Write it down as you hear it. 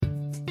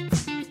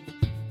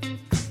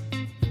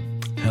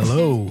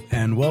Hello,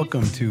 and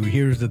welcome to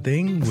Here's the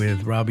Thing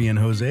with Robbie and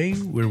Jose,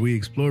 where we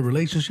explore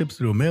relationships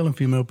through a male and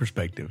female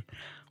perspective.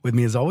 With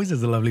me, as always,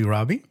 is the lovely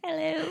Robbie.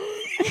 Hello.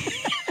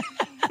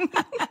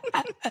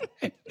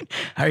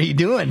 How are you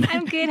doing?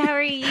 I'm good. How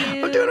are you?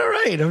 I'm doing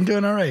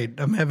all right.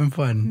 I'm having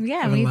fun.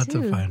 Yeah, having me lots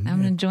too. of fun.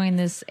 I'm enjoying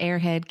this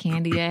Airhead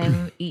candy I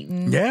haven't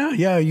eaten.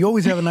 Yeah. You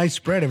always have a nice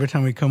spread every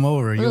time we come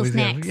over. You Little always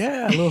snacks.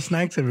 have little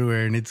snacks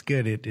everywhere, and it's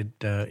good.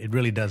 It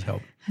really does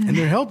help, and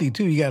they're healthy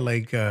too. You got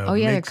like they're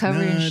mixed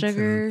covered in nuts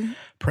sugar. and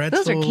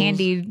pretzels. Those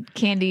are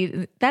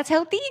candy. That's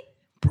healthy?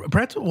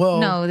 Pretzel. Well,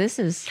 No, this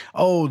is.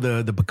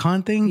 the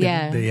pecan thing.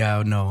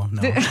 Yeah. No.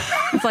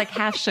 It's like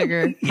half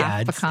sugar,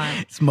 half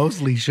pecan. It's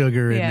mostly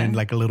sugar and Yeah. then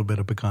like a little bit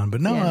of pecan. But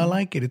no, Yeah. I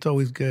like it. It's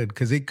always good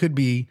because it could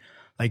be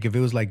like if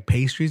it was like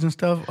pastries and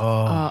stuff.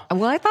 Well,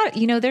 I thought,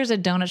 there's a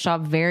donut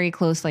shop very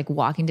close, like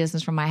walking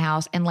distance from my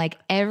house. And like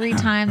every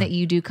time that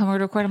you do come over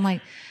to record, I'm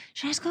like,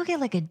 should I just go get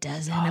like a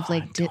dozen of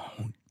like...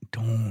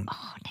 Don't.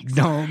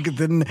 'Cause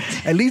then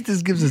at least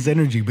this gives us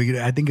energy. But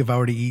I think if I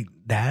were to eat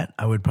that,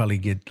 I would probably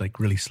get like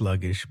really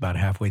sluggish about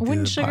halfway through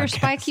Wouldn't the sugar podcast.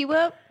 spike you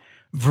up?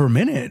 For a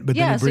minute? But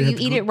Yeah, then so you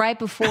eat it right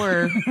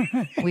before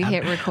we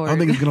hit record. I don't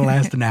think it's going to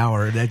last an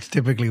hour. That's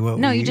typically what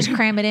No, we you just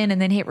cram it in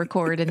and then hit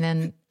record, and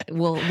then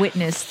we'll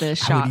witness the I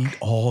shock. would eat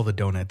all the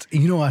donuts.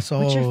 I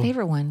saw... What's your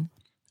favorite one?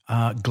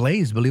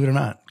 Glaze, believe it or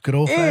not. Good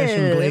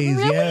old-fashioned Ew, glaze.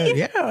 really?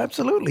 Yeah,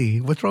 absolutely.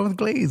 What's wrong with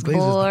glaze? Glaze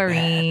is not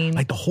Boring. bad.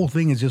 Like the whole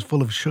thing is just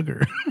full of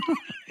sugar.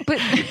 But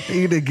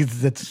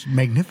That's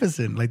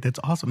magnificent. Like that's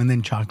awesome. And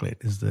then chocolate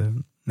is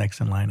the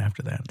next in line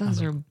after that.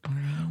 those are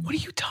boring. What are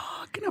you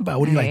talking about?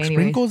 What do you Okay, like?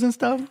 anyways. Sprinkles and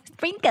stuff?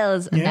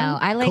 Sprinkles. Yeah? No,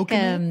 I like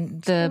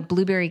Coconut the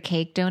blueberry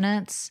cake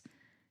donuts.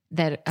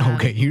 That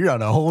Okay, you're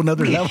on a whole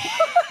nother level.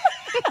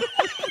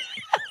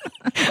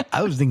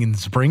 I was thinking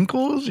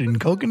sprinkles and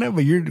coconut,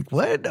 but you're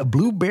what? A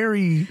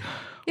blueberry.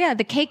 Yeah,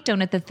 the cake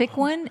donut, the thick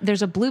one.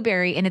 There's a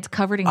blueberry and it's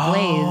covered in glaze.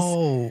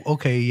 Oh,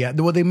 okay, yeah.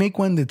 Well, they make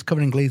one that's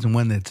covered in glaze and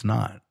one that's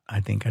not. I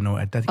think I know.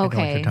 I think I know what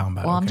Okay. you're talking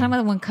about. Well, I'm Okay. talking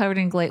about the one covered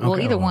in glaze. Well,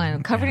 Okay, either well,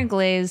 one. Covered yeah. in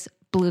glaze,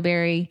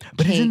 blueberry.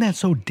 But cake. isn't that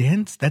so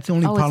dense? That's the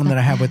only Oh, it's problem not that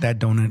I have with that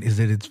donut is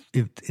that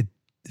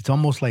it's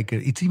almost like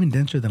it's even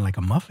denser than like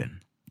a muffin.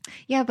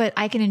 Yeah, but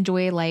I can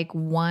enjoy like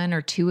one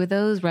or two of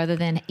those rather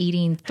than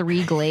eating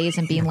 3 glaze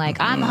and being like,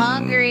 I'm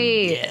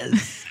hungry.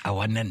 Yes, I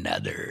want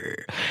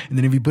another. And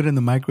then if you put it in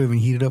the microwave and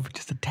heat it up for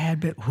just a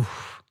tad bit,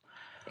 oof.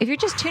 If you're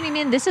just tuning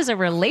in, this is a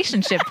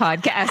relationship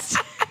podcast.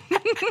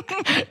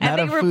 I Not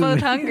think a we're food. both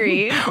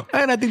hungry.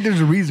 And I think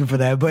there's a reason for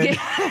that. But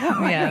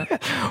Yeah.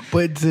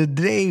 but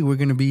today we're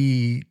going to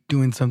be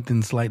doing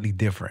something slightly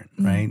different,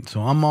 right?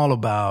 So I'm all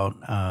about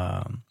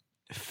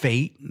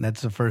fate. That's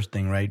the first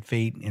thing, right?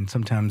 Fate, and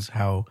sometimes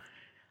how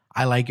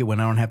I like it when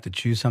I don't have to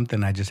choose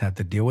something, I just have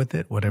to deal with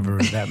it, whatever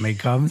that may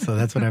come. So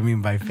that's what I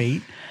mean by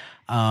fate.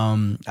 I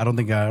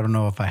don't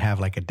know if I have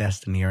like a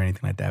destiny or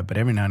anything like that, but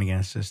every now and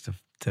again, it's just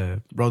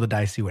to roll the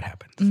dice, see what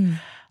happens.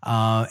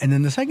 And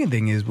then the second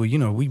thing is, well,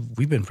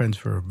 we've been friends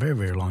for a very,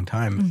 very long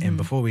time. And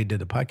before we did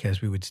the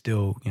podcast, we would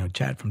still,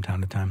 chat from time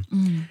to time.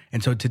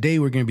 And so today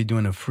we're going to be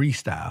doing a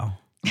freestyle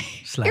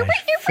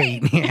 /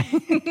 fate,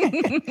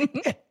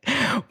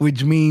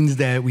 which means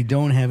that we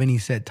don't have any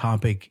set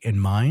topic in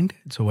mind.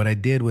 So what I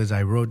did was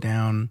I wrote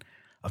down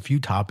a few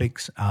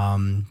topics.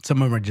 Some of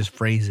them are just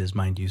phrases,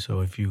 mind you.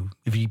 So if you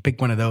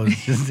pick one of those,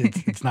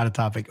 it's not a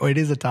topic, or it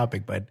is a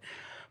topic, but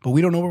we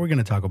don't know what we're going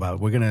to talk about.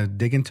 We're going to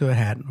dig into a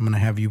hat. I'm going to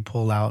have you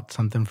pull out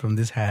something from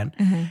this hat.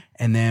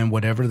 And then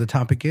whatever the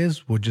topic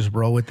is, we'll just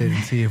roll with it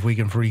and see if we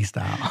can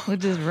freestyle. We'll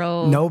just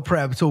roll. No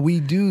prep. So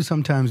we do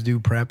sometimes do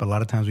prep. A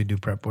lot of times we do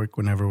prep work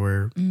whenever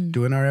we're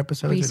doing our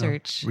episodes.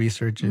 Research.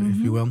 Research, if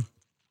you will.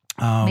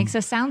 Makes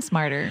us sound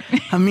smarter.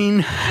 I mean,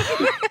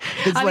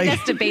 it's I mean,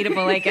 that's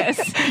debatable, I guess.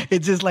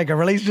 it's just like a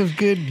relationship's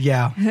good.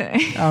 Yeah.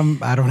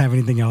 I don't have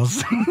anything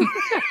else.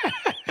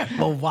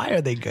 Well, why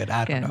are they good?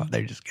 I don't know.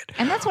 They're just good.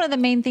 And that's one of the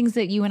main things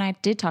that you and I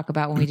did talk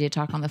about when we did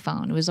talk on the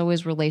phone. It was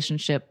always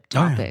relationship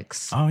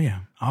topics. Oh yeah,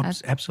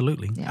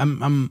 absolutely. Yeah.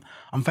 I'm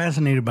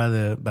fascinated by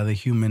the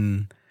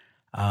human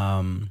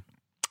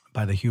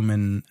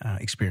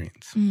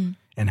experience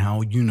and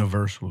how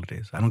universal it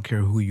is. I don't care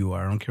who you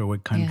are. I don't care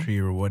what country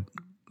or what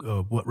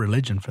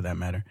religion for that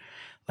matter.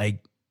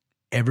 Like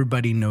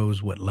everybody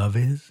knows what love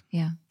is.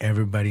 Yeah.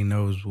 Everybody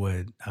knows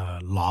what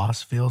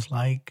loss feels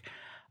like.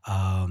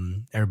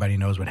 Everybody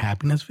knows what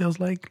happiness feels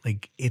like.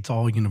 Like it's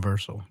all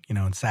universal,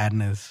 and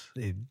sadness,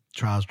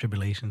 trials,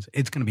 tribulations.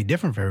 It's going to be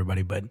different for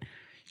everybody, but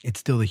it's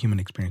still the human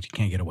experience. You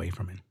can't get away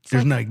from it.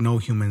 There's no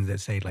humans that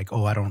say like,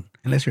 oh, I don't,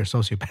 unless you're a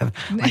sociopath,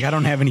 like I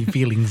don't have any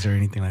feelings or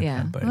anything like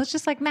that. But Well, it's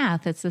just like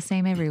math. It's the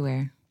same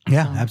everywhere.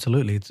 yeah,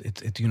 absolutely.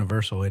 It's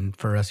universal. And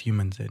for us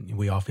humans,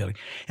 we all feel it.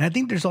 And I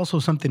think there's also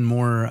something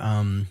more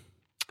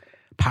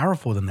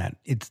powerful than that.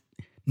 It's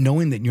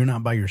knowing that you're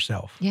not by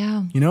yourself.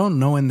 Yeah.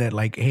 Knowing that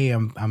like, hey,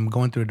 I'm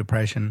going through a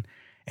depression,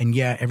 and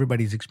yeah,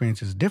 everybody's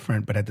experience is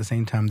different, but at the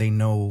same time, they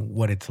know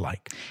what it's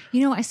like.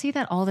 I see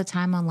that all the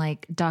time on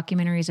like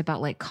documentaries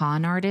about like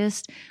con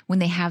artists when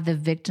they have the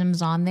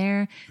victims on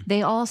there.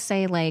 They all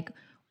say like,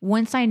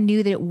 once I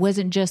knew that it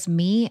wasn't just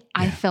me,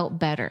 I felt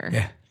better.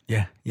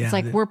 Yeah. It's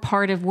like we're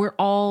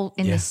all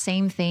in the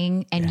same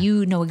thing, and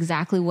you know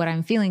exactly what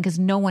I'm feeling because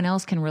no one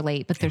else can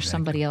relate, but there's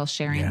somebody else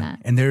sharing that.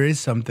 And there is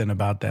something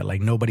about that,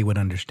 like nobody would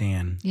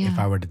understand if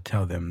I were to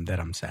tell them that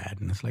I'm sad.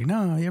 And it's like,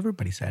 no,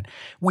 everybody's sad.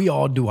 We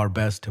all do our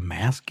best to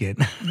mask it.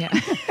 Yeah.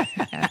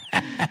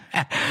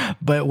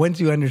 But once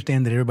you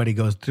understand that everybody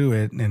goes through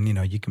it, and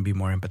you can be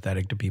more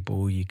empathetic to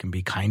people, you can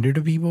be kinder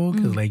to people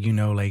because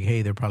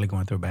hey, they're probably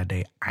going through a bad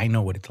day. I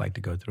know what it's like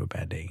to go through a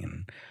bad day,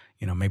 and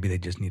maybe they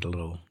just need a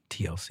little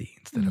TLC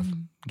instead of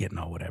getting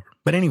all whatever.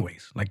 But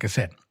anyways, like I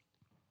said,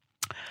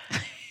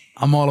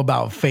 I'm all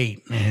about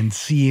fate and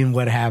seeing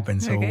what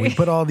happens. So we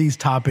put all these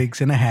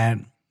topics in a hat.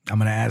 I'm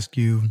going to ask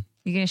you.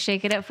 You're going to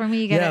shake it up for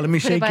me? You gotta let me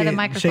put shake it by the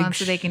microphone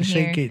so they can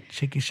hear.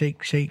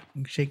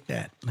 Shake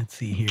that. Let's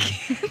see here.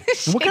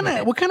 What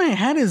kind of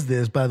hat is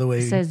this, by the way?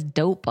 It says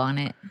dope on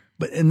it.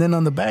 And then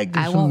on the back,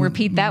 I won't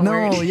repeat that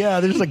word. No, yeah,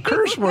 there's a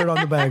curse word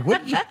on the back.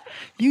 What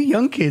you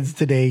young kids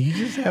today, you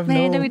just have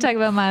let me talk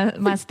about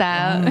my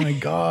style. Oh my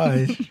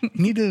gosh. You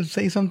need to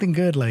say something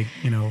good, like,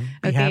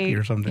 be happy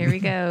or something. Here we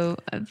go.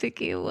 I'm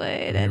thinking what?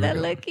 And I'm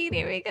looking.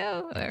 Here we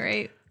go. All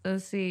right.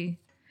 Let's see.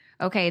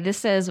 Okay, this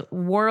says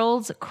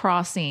Worlds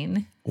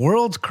Crossing.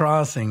 Worlds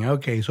Crossing.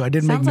 Okay, so I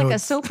did Sounds make like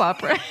notes. a soap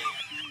opera.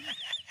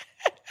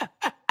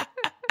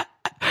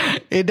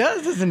 It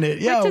does, doesn't it?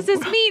 Yeah. What does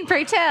this mean,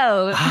 pray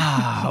tell?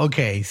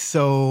 Okay.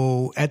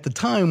 So at the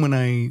time when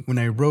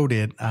I wrote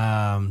it,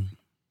 I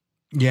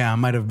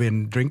might have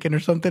been drinking or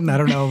something. I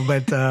don't know,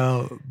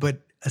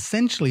 but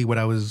essentially where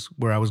I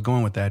was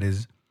going with that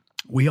is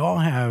we all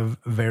have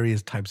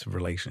various types of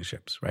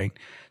relationships, right?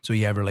 So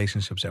you have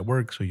relationships at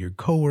work, so your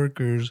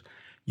coworkers.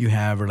 You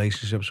have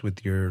relationships with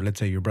let's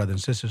say your brother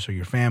and sister, so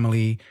your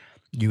family.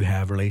 You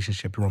have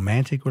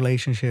romantic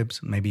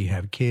relationships. Maybe you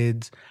have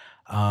kids.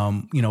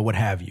 What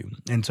have you.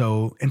 And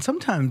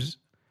sometimes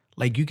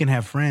like you can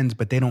have friends,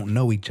 but they don't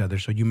know each other.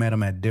 So you met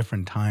them at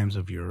different times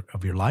of your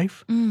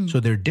life. So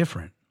they're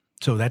different.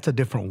 So that's a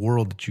different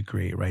world that you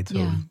create, right?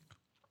 So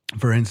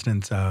for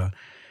instance,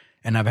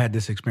 and I've had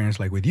this experience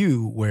like with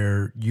you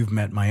where you've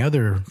met my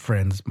other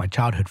friends, my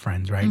childhood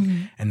friends, right?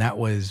 And that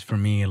was for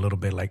me a little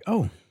bit like,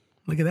 oh,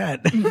 look at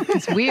that.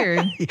 It's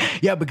weird.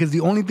 Yeah, because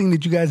the only thing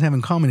that you guys have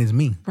in common is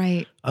me.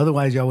 Right.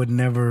 Otherwise, y'all would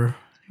never...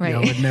 Right.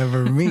 would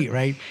never meet,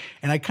 right?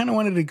 And I kind of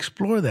wanted to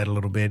explore that a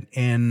little bit.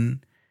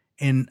 And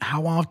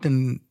how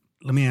often,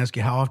 let me ask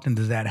you, how often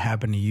does that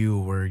happen to you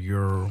where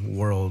your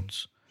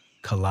worlds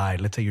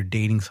collide? Let's say you're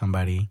dating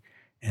somebody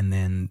and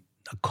then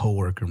a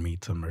coworker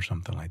meets them or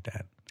something like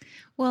that.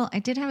 Well, I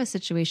did have a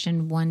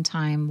situation one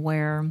time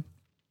where,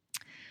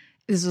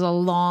 this was a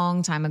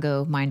long time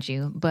ago, mind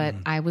you, but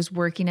I was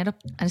working at an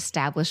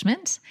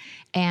establishment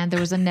and there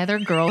was another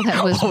girl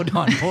that was... Hold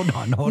on.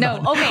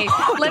 No, okay,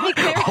 let me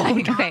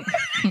clarify.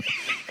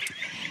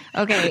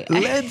 Okay.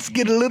 Let's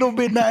get a little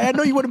bit... Now, I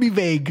know you want to be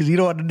vague because you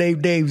don't want to name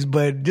names,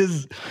 but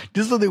just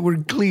so that we're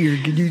clear,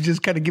 can you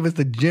just kind of give us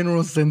the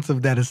general sense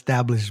of that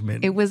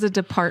establishment? It was a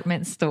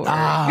department store.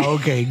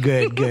 Okay,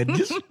 good.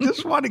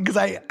 Just wanted... Because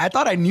I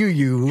thought I knew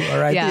you, all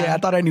right? Yeah. I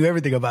thought I knew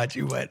everything about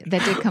you, but...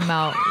 That did come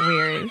out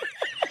weird.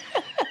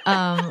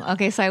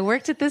 Okay, so I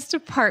worked at this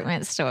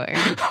department store.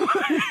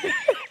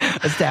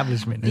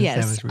 Establishment.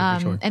 Yes. For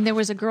sure. And there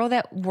was a girl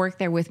that worked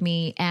there with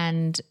me,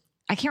 and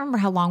I can't remember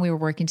how long we were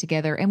working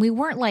together. And we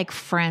weren't like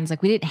friends.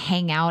 Like we didn't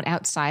hang out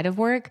outside of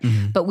work,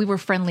 but we were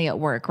friendly at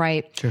work,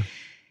 right? Sure.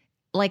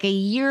 Like a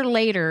year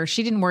later,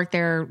 she didn't work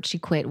there. She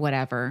quit,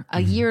 whatever.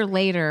 A year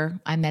later,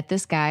 I met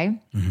this guy.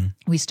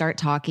 We start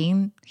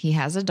talking. He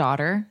has a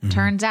daughter.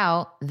 Turns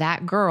out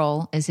that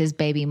girl is his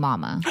baby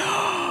mama.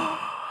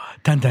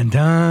 Dun, dun,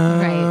 dun.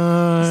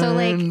 Right. So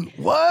like,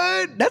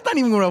 what? That's not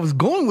even where I was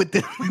going with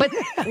this. But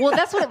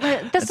that's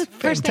the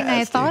first thing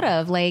I thought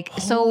of. Like,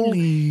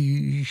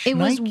 Holy so it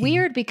was shnikey.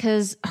 weird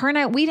because her and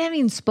I, we hadn't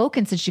even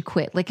spoken since she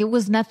quit. Like it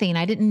was nothing.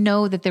 I didn't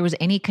know that there was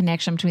any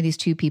connection between these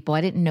two people.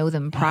 I didn't know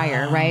them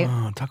prior. Right.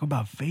 Talk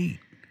about fate.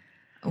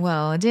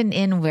 Well, it didn't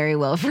end very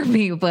well for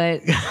me,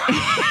 but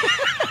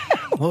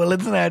well,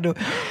 let's not do.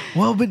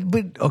 Well, but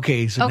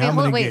okay. So okay, now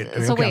hold on, wait.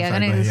 I'm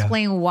going to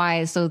explain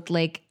why. So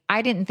like,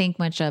 I didn't think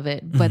much of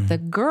it, but the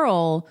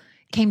girl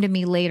came to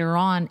me later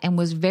on and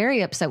was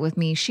very upset with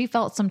me. She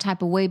felt some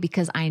type of way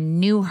because I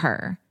knew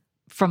her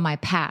from my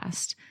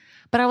past.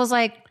 But I was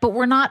like, but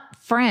we're not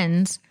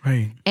friends.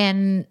 Right.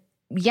 And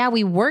yeah,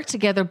 we work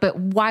together, but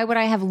why would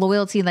I have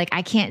loyalty? Like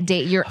I can't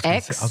date your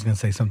ex. I was going to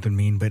say something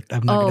mean, but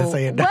I'm not going to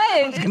say it. What?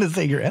 I was going to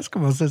say your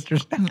Eskimo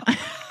sisters.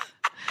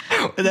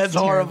 That's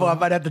horrible. I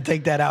might have to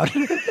take that out.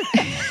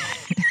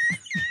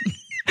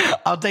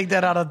 I'll take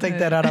that out.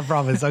 I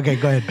promise. Okay,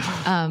 go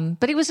ahead.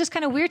 But it was just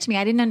kind of weird to me.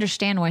 I didn't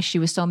understand why she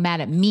was so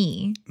mad at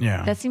me.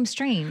 Yeah. That seems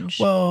strange.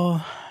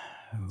 Well,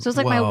 so it's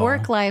like my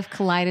work life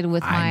collided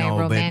with my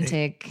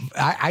romantic.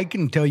 I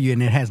can tell you,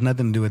 and it has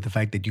nothing to do with the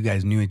fact that you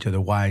guys knew each other,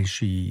 why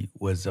she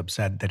was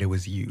upset that it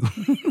was you.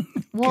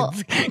 Well,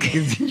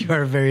 because you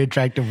are a very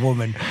attractive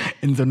woman.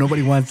 And so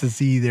nobody wants to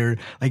see their,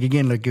 like,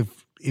 again, like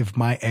if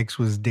my ex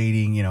was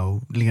dating,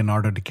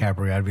 Leonardo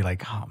DiCaprio, I'd be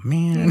like, oh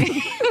man.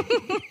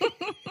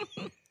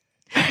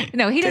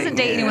 No, he doesn't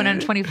date anyone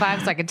under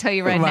 25, so I can tell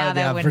you right now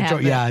that wouldn't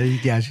happen.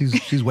 Yeah,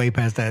 she's way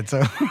past that.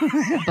 So,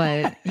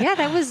 but yeah,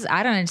 that was,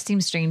 I don't know, it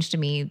seems strange to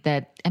me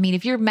that, I mean,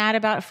 if you're mad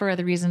about it for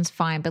other reasons,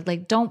 fine, but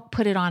like, don't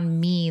put it on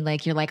me.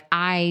 Like, you're like,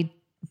 I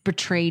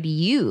betrayed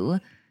you.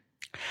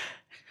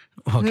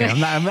 Okay, I'm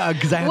not,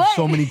 because I have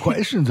so many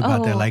questions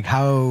about that. Like,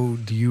 how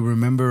do you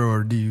remember,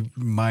 or do you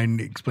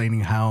mind explaining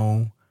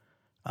how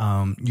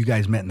you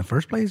guys met in the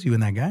first place, you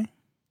and that guy?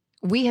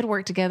 We had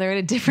worked together at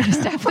a different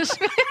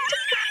establishment.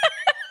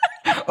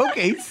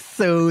 Okay,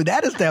 so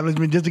that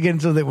establishment, just again,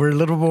 so that we're a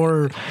little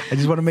more, I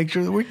just want to make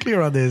sure that we're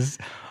clear on this.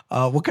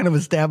 What kind of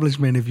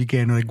establishment, if you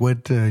can, like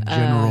what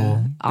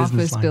general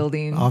office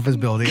building? Office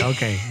building.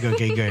 Okay,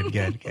 good.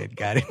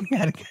 Got it.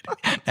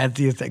 That's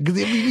the because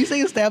if you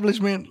say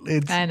establishment,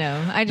 it's I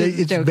know. I just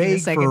it's joked vague the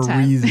second for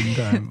time. a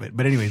reason.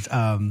 But anyways,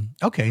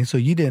 okay. So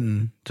you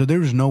didn't. So there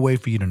was no way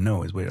for you to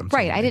know, is what I'm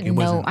saying. Right. I didn't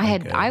know.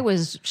 I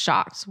was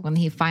shocked when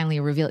he finally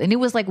revealed, and it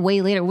was like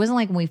way later. It wasn't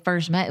like when we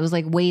first met. It was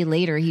like way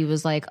later. He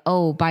was like,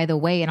 "Oh, by the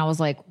way," and I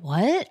was like,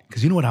 "What?"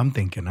 Because you know what I'm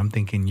thinking. I'm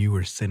thinking you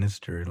were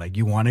sinister. Like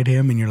you wanted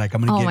him, and you're like,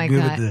 "I'm gonna get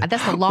good with the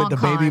that's the long with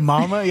the baby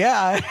mama."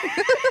 Yeah.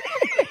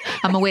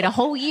 I'm gonna wait a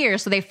whole year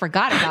so they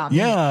forgot about me.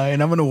 Yeah,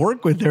 and I'm gonna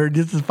work with her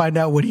just to find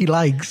out what he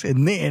likes,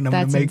 and then I'm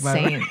gonna make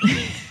insane.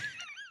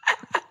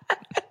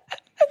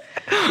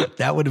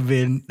 That would have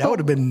been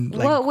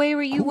like, what way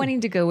were you cool.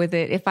 wanting to go with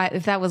it? If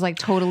that was like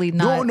totally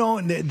not. No,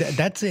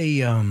 that's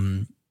a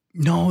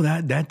no,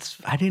 that's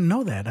I didn't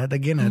know that. I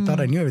thought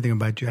I knew everything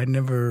about you. I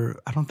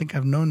don't think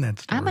I've known that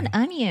story. I'm an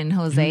onion,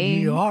 Jose.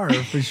 You are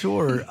for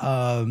sure.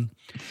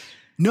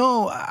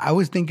 No, I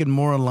was thinking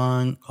more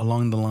along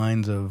the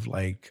lines of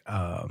like,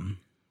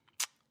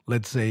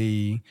 let's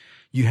say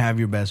you have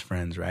your best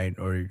friends, right?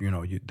 Or,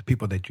 the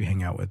people that you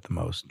hang out with the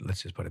most,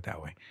 let's just put it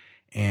that way.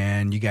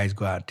 And you guys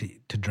go out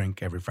to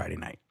drink every Friday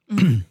night.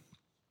 Mm-hmm.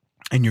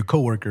 And your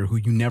coworker who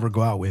you never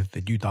go out with,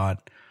 that you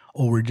thought,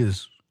 oh, we're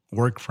just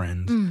work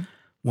friends.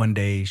 One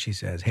day she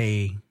says,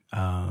 hey,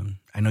 I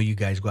know you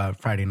guys go out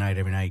Friday night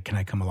every night. Can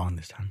I come along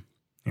this time?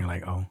 And you're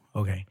like, oh,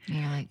 okay. And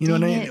you're like, you know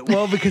what I mean?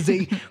 Well, because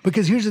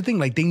here's the thing,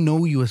 like they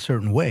know you a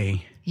certain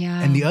way.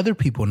 Yeah. And the other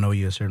people know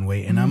you a certain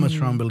way. And I'm a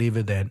strong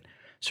believer that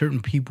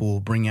certain people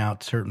bring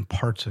out certain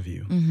parts of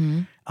you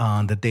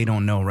that they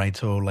don't know, right?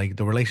 So like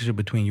the relationship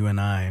between you and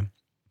I,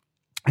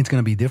 it's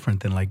going to be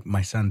different than like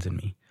my sons and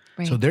me.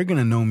 Right. So they're going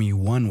to know me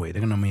one way.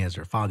 They're going to know me as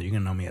their father. You're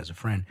going to know me as a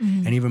friend.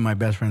 And even my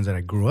best friends that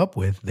I grew up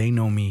with, they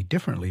know me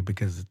differently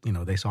because,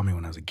 they saw me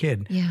when I was a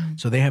kid. Yeah.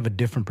 So they have a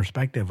different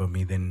perspective of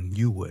me than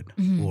you would.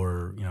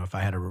 Or, if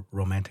I had a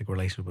romantic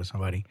relationship with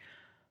somebody.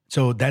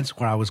 So that's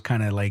where I was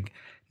kind of like,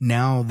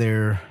 now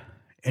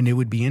and it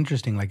would be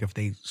interesting, like if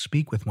they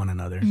speak with one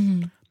another,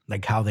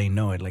 like how they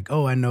know it. Like,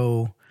 oh, I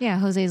know. Yeah,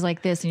 Jose's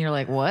like this. And you're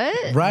like,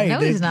 what? Right. No,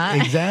 he's not.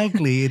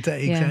 Exactly.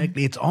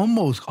 Exactly. It's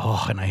almost,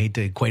 and I hate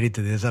to equate it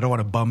to this. I don't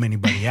want to bum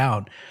anybody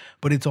out,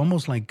 but it's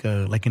almost like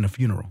in a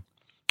funeral,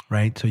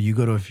 right? So you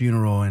go to a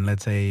funeral and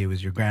let's say it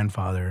was your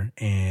grandfather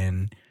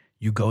and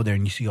you go there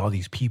and you see all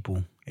these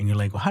people and you're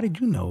like, well, how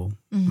did you know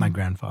my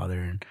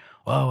grandfather? And,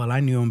 oh, well, I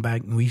knew him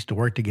back when we used to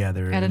work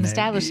together. At an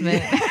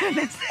establishment.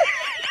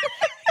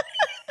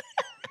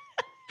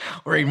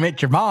 Or you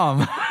met your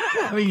mom.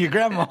 Your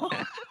grandma.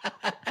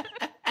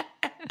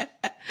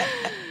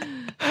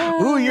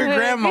 Ooh, your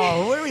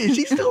grandma. Where is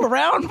she still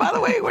around, by the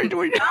way? Where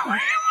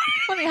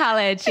Let me holler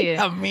at you.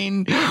 I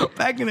mean,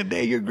 back in the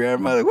day, your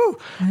grandmother, woo.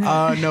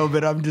 No,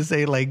 but I'm just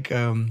saying like,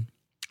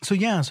 so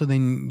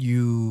then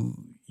you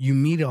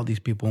meet all these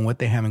people and what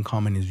they have in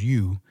common is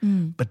you,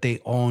 but they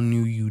all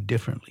knew you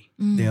differently.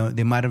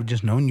 They might have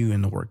just known you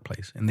in the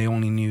workplace and they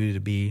only knew you to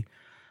be,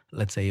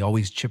 let's say,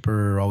 always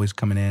chipper, always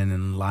coming in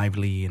and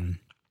lively,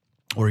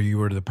 or you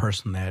were the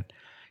person that,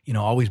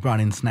 always brought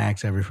in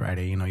snacks every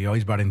Friday. You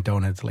always brought in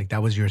donuts. Like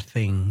that was your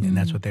thing, and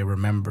that's what they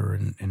remember,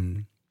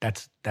 and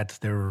that's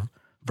their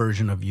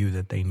version of you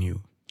that they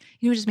knew.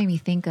 It just made me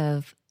think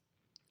of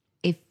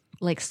if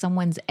like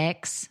someone's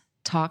ex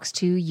talks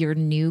to your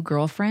new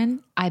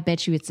girlfriend, I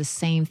bet you it's the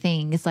same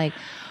thing. It's like,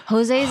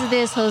 Jose's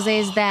this,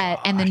 Jose's that.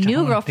 And the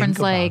new girlfriend's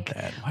like,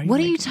 what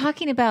are you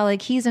talking about?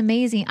 Like, he's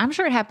amazing. I'm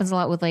sure it happens a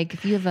lot with like,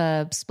 if you have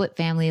a split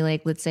family,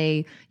 like let's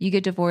say you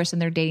get divorced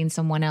and they're dating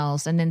someone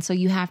else. And then so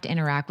you have to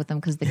interact with them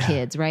because the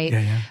kids, right?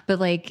 Yeah. But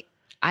like,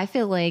 I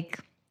feel like,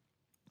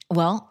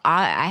 well,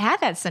 I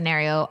had that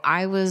scenario.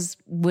 I was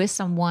with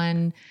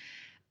someone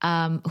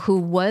who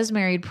was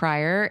married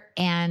prior,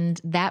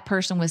 and that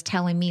person was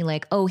telling me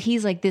like, oh,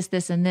 he's like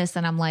this, and this.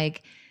 And I'm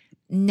like,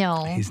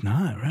 no. He's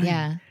not, right?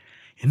 Yeah.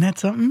 Isn't that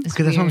something?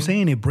 Because that's what I'm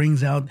saying. It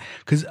brings out,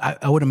 because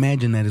I would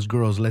imagine that as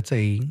girls, let's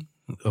say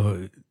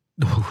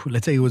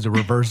it was a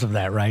reverse of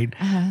that, right?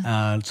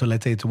 So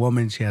let's say it's a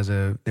woman,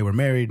 they were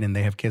married and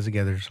they have kids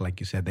together. So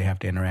like you said, they have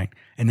to interact.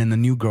 And then the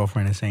new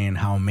girlfriend is saying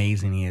how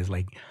amazing he is.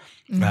 Like,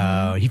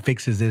 he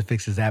fixes this,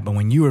 fixes that. But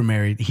when you were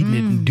married, he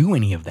didn't do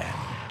any of that.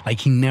 Like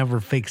he never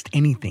fixed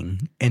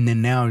anything. And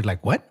then now he's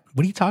like, what?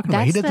 What are you talking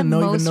about? He That's doesn't the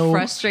even most know.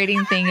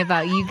 frustrating thing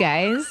about you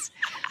guys.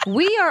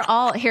 We are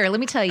all here. Let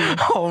me tell you.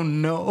 Oh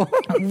no.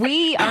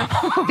 We are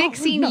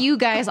fixing you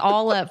guys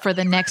all up for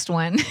the next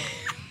one.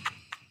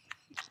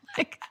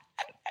 Like,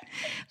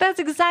 that's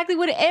exactly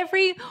what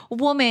every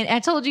woman, I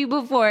told you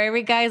before,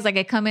 every guy is like,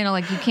 I come in, I'm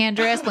like, you can't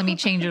dress. Let me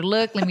change your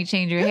look. Let me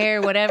change your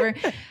hair, whatever.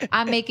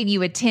 I'm making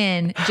you a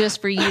 10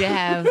 just for you to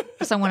have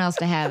someone else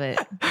to have it.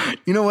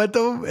 You know what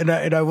though? And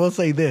I will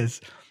say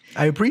this.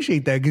 I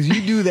appreciate that because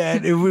you do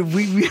that.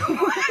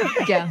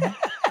 Yeah.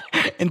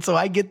 And so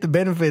I get the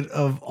benefit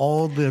of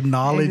all the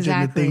knowledge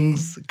and the Exactly.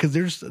 things, because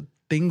there's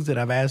things that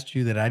I've asked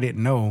you that I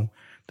didn't know.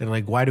 That are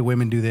like, why do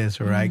women do this?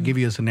 Or I give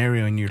you a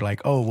scenario and you're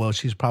like, oh, well,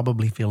 she's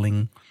probably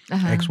feeling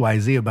X, Y,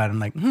 Z about it. I'm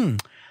like,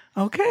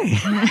 okay.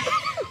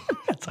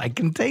 So I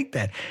can take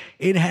that.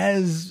 It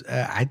has,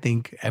 I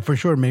think, for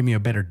sure made me a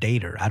better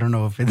dater. I don't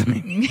know if it's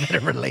made me a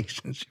better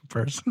relationship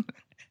person.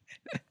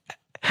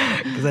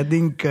 Because I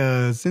think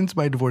since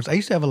my divorce, I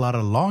used to have a lot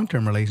of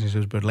long-term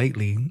relationships, but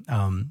lately,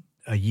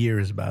 a year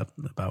is about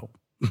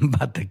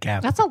the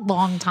cap. That's a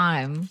long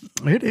time.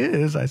 It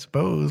is, I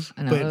suppose.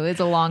 I know, it's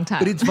a long time.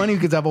 But it's funny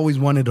because I've always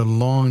wanted a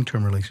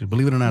long-term relationship.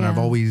 Believe it or not, Yeah. I've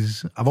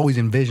always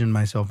envisioned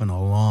myself in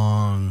a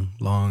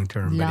long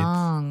term.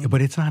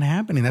 But it's not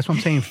happening. That's what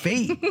I'm saying.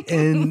 Fate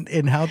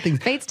and how things.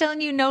 Fate's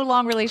telling you no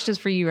long relationships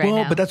for you right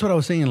Well, now. but that's what I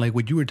was saying. Like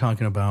what you were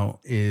talking about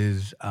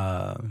is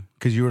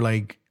because you were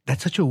like,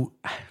 that's such a.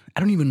 I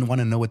don't even want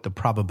to know what the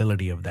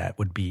probability of that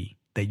would be.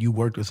 That you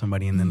worked with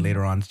somebody and then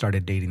later on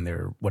started dating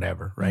their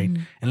whatever, right?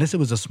 Unless it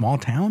was a small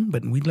town,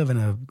 but we live in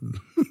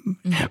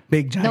a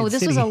big giant No, this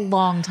city. was a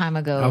long time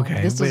ago.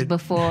 Okay, this was but-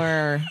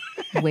 before,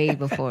 way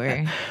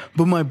before.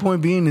 But my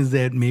point being is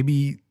that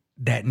maybe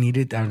that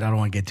needed, I don't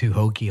want to get too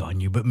hokey on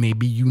you, but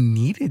maybe you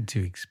needed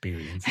to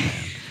experience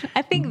that.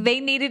 I think they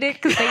needed it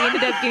because they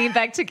ended up getting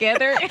back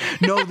together.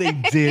 No, they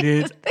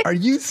didn't. Are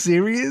you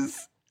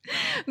serious?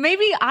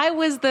 Maybe I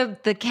was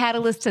the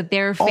catalyst to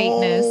their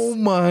fateness. Oh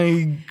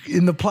my,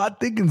 in the plot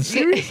thinking,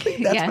 seriously?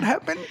 That's Yeah. what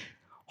happened?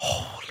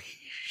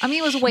 I mean,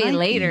 it was way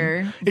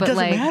later. It but doesn't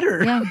like,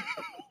 matter. Yeah,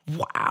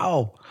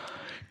 Wow.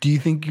 Do you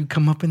think you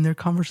come up in their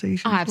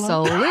conversations? a lot?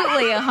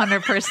 absolutely,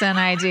 100%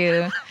 I do.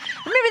 Remember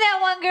that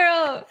one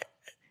girl?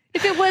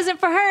 If it wasn't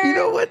for her, You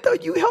know what though?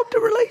 You helped a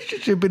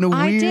relationship in a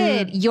I weird.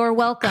 did. You're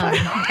welcome.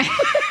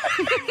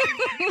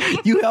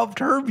 You helped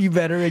her be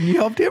better, and you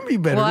helped him be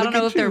better. Well, I Look don't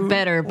know at if they're you.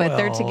 better, but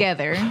they're Well,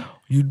 together.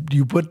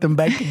 You put them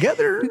back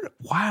together.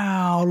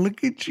 Wow!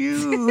 Look at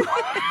you.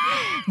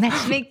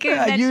 Matchmaker,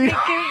 you-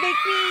 matchmaker, make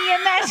me a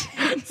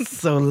match.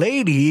 So,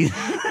 ladies,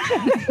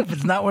 if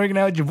it's not working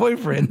out with your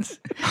boyfriends,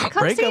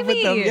 break see up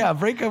with them. me. Yeah,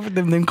 break up with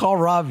them. Then call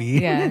Ravi.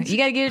 Yeah, you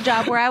got to get a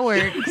job where I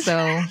work.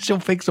 So, She'll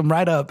fix them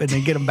right up and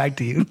then get them back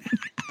to you.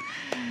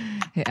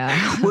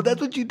 yeah. Well, that's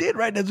what you did,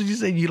 right? That's what you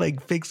said. You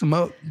like fix them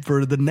up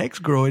for the next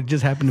girl. It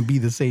just happened to be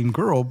the same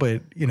girl,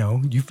 but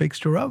you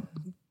fixed her up.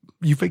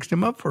 You fixed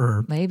him up for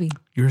her. Maybe.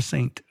 You're a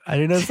saint. I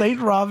didn't know Saint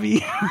Ravi.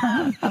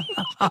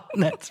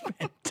 That's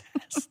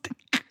fantastic.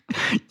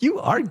 You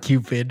are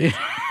Cupid.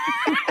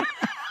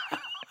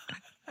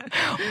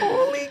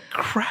 Holy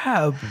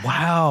crap.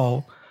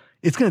 Wow.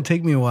 It's going to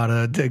take me a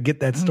while to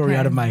get that story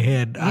out of my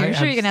head. I'm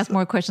sure you can ask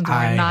more questions when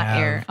we're not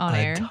on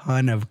air. A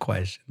ton of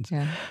questions.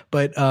 Yeah.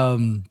 But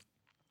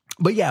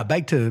yeah,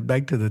 back to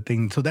the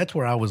thing. So that's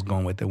where I was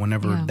going with it.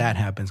 Whenever that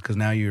happens, because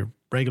now your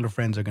regular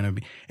friends are going to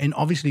be, and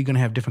obviously you're going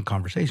to have different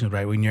conversations,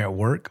 right? When you're at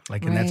work,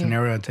 like in that Right.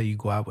 scenario, until you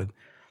go out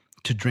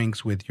to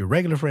drinks with your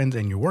regular friends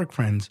and your work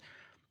friends,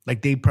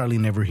 like they probably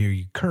never hear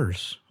you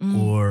curse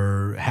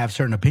or have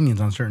certain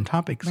opinions on certain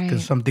topics because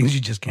Right. some things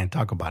you just can't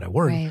talk about at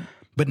work. Right.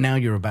 But now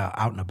you're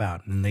out and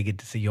about, and they get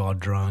to see you all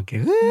drunk.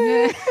 And,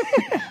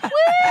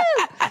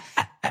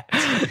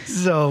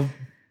 so,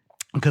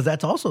 because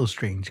that's also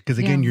strange. Because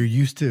again, Yeah. you're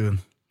used to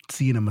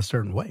seeing them a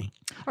certain way.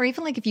 Or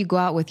even like if you go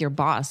out with your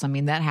boss, I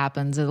mean, that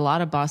happens. A lot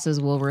of bosses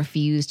will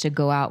refuse to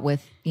go out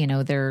with,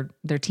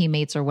 their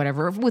teammates or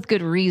whatever with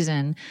good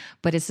reason.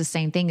 But it's the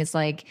same thing. It's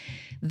like,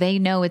 they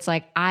know it's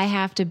like, I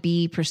have to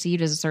be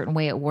perceived as a certain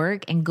way at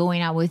work, and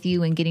going out with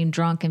you and getting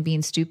drunk and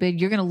being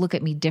stupid, you're going to look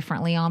at me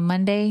differently on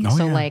Monday. Oh,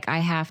 so yeah. like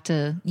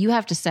you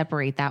have to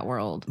separate that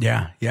world.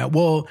 Yeah, yeah.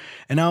 Well,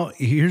 and now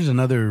here's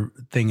another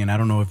thing, and I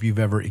don't know if you've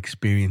ever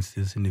experienced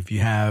this, and if you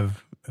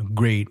have,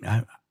 great.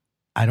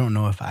 I don't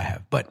know if I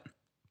have, but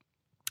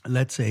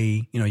let's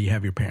say, you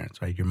have your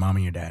parents, right? Your mom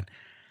and your dad.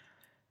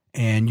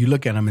 And you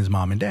look at them as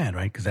mom and dad,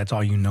 right? Because that's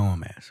all you know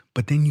them as.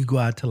 But then you go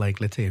out to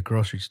let's say a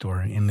grocery store,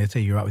 and let's say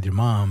you're out with your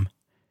mom,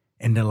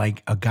 and then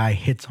a guy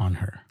hits on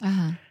her.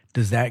 Uh-huh.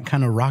 Does that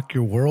kind of rock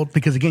your world?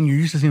 Because again, you're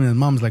used to seeing his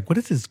mom's like, what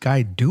is this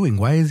guy doing?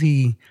 Why is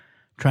he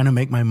trying to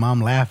make my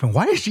mom laugh? And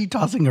why is she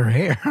tossing her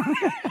hair?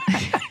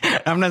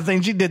 I'm not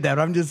saying she did that.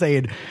 I'm just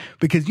saying,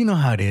 because you know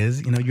how it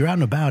is. You're out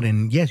and about,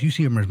 and yes, you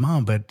see her as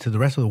mom, but to the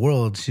rest of the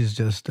world, she's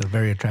just a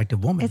very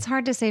attractive woman. It's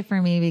hard to say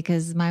for me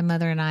because my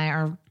mother and I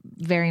are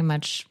very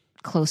much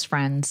close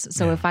friends.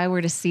 So if I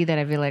were to see that,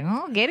 I'd be like,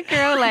 oh, get it,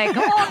 girl. Like,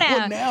 come on now.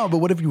 Well, now, but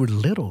what if you were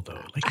little though?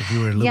 Like if you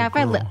were a little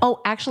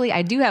girl. Actually,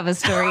 I do have a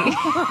story.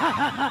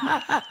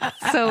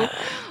 So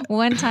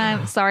one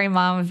time, sorry,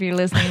 Mom, if you're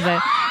listening,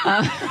 but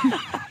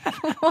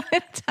one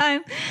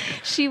time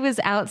she was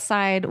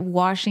outside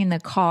washing the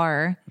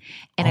car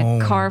and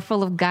a car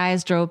full of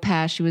guys drove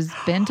past. She was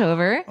bent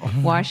over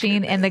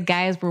washing and the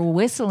guys were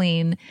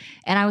whistling.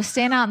 And I was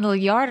standing out in the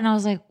yard and I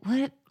was like,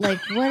 what?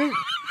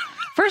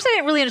 First, I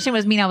didn't really understand what it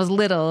was mean. I was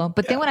little,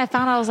 but then when I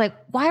found out, I was like,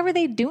 why were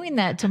they doing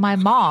that to my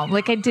mom?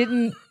 Like it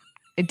didn't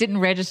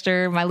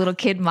register my little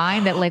kid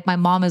mind that like my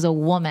mom is a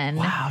woman.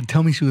 Wow.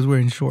 Tell me she was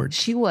wearing shorts.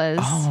 She was.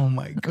 Oh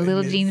my goodness.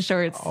 Little jean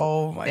shorts.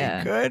 Oh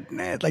my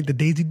goodness. Like the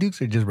Daisy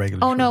Dukes or just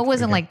regular shorts? No, it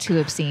wasn't like too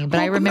obscene, but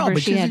I remember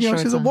she had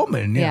shorts. She's a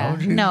woman.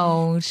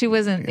 No, she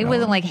wasn't. It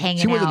wasn't like hanging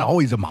out. She wasn't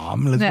always a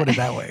mom. Let's put it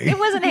that way. It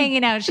wasn't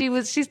hanging out.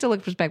 She still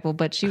looked respectful,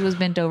 but she was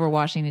bent over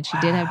washing and she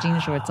did have jean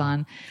shorts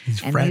on.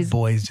 These frat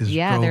boys just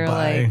drove they're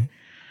by. like,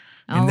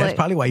 and that's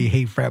probably why you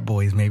hate frat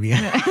boys, maybe.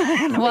 Well,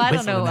 I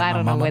don't know. I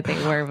don't know what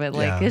they were, but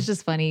like, it's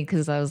just funny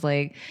because I was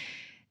like,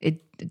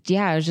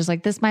 I was just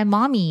like, this my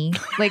mommy.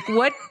 Like,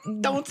 what?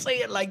 Don't say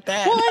it like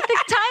that. Well, at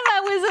the time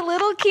I was a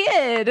little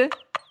kid.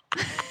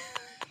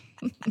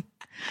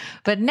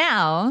 But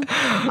now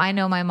I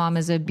know my mom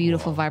is a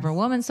beautiful, vibrant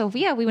woman. So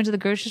we went to the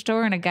grocery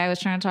store and a guy was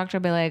trying to talk to her.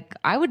 I'd be like,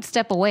 I would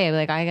step away. I'd be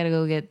like, I got to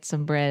go get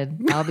some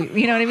bread. I'll be,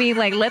 you know what I mean?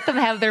 Like, let them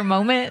have their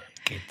moment.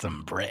 Get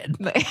some bread.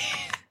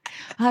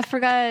 I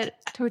forgot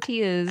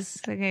tortillas.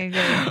 Okay,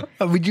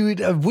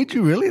 good. Would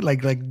you really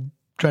like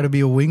try to be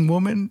a wing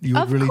woman? You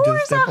would really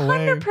just step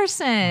away?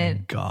 100%.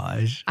 Oh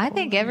gosh. I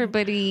think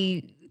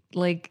everybody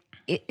like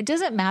it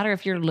doesn't matter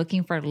if you're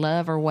looking for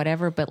love or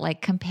whatever, but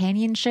like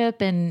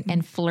companionship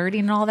and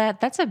flirting and all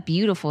that's a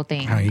beautiful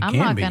thing. I'm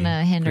not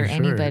gonna hinder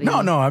anybody.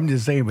 No, I'm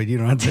just saying, but you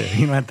don't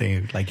have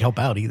to like help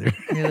out either.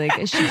 You're like,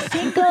 is she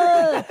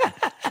single?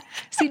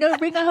 See no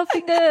ring on her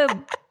finger.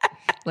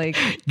 Like,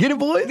 get it,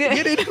 boys.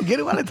 Get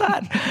it while it's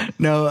hot.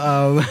 No,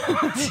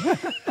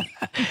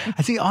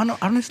 I see.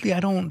 Honestly,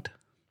 I don't.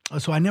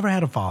 So I never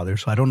had a father,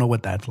 so I don't know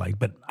what that's like.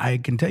 But I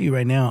can tell you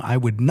right now, I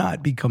would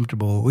not be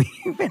comfortable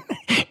even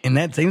in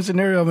that same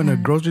scenario. I'm in a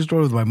grocery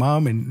store with my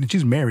mom, and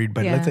she's married.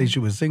 But let's say she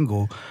was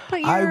single.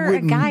 But you're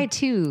a guy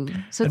too,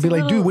 so I'd be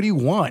like, dude, what do you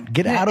want?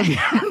 Get out of here!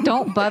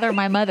 Don't bother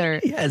my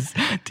mother. Yes,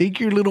 take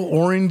your little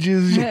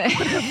oranges.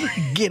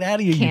 Get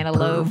out of here,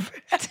 cantaloupe.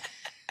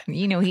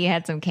 You know, he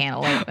had some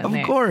cantaloupe in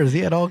there. Of course, he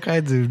had all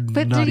kinds of.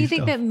 But do you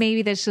think that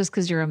maybe that's just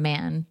because you're a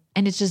man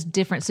and it's just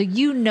different? So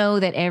you know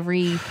that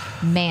every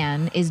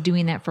man is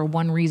doing that for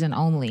one reason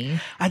only.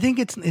 I think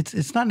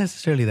it's not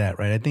necessarily that,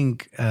 right? I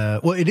think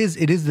it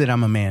is that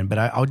I'm a man, but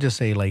I'll just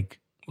say like,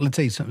 let's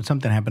say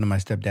something happened to my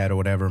stepdad or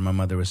whatever. My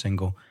mother was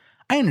single.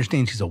 I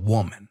understand she's a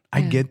woman.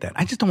 I get that.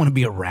 I just don't want to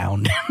be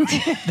around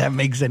if that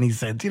makes any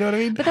sense. You know what I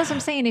mean? But that's what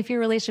I'm saying. If your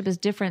relationship is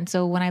different.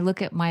 So when I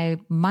look at my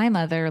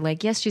mother,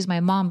 like, yes, she's my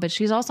mom, but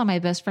she's also my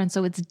best friend.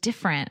 So it's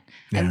different.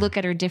 Yeah. I look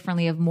at her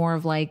differently of more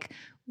of like,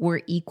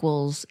 we're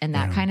equals and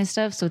that kind of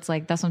stuff. So it's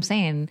like, that's what I'm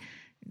saying.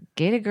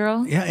 Get it,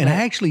 girl. Yeah. And I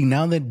actually,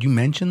 now that you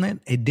mention that,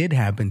 it did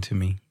happen to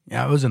me.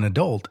 I was an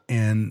adult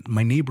and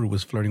my neighbor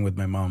was flirting with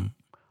my mom.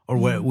 Or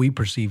what we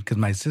perceived, because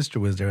my sister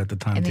was there at the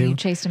time, and then you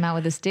chased him out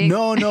with a stick?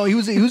 No, he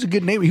was a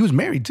good neighbor. He was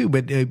married too,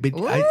 but I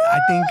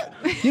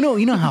think, you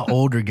know how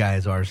older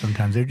guys are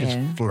sometimes. They're just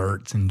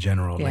flirts in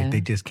general. Yeah. Like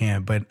they just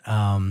can't. But,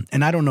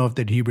 and I don't know if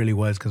that he really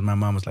was, because my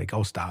mom was like,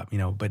 oh, stop,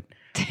 but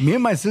me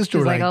and my sister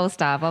were like, oh,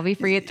 stop, I'll be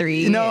free at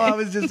 3.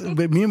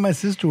 But me and my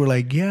sister were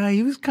like, yeah,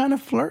 he was kind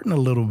of flirting a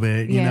little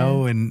bit, you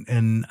know, and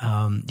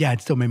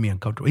it still made me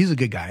uncomfortable. He's a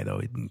good guy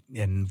though.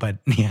 But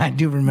I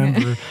do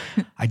remember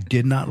I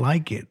did not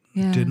like it.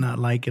 Yeah. Did not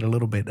like it a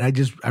little bit.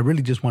 I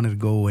really just wanted to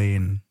go away.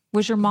 And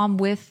was your mom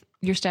with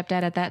your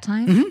stepdad at that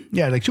time? Mm-hmm.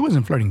 Yeah, like she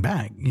wasn't flirting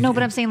back. No,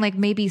 but I'm saying like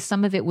maybe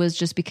some of it was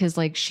just because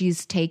like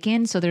she's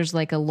taken, so there's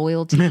like a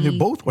loyalty. Man, they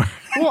both were.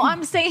 Well,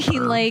 I'm saying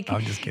like, I'm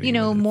just kidding,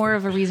 more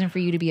of a reason for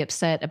you to be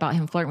upset about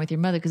him flirting with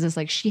your mother, because it's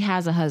like she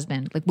has a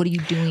husband. Like, what are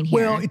you doing here?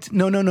 Well, it's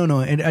no.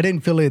 And I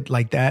didn't feel it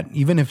like that,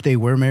 even if they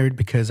were married,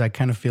 because I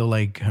kind of feel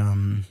like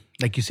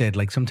you said,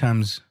 like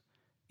sometimes,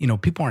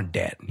 people aren't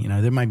dead.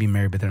 They might be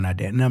married, but they're not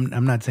dead. And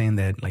I'm not saying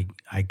that like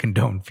I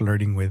condone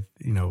flirting with,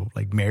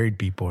 like married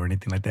people or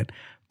anything like that.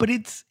 But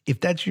if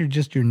that's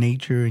your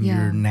nature and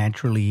you're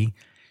naturally,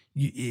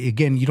 you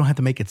don't have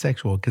to make it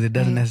sexual, because it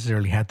doesn't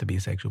necessarily have to be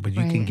sexual. But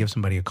you can give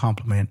somebody a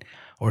compliment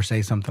or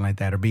say something like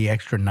that or be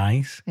extra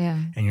nice. Yeah.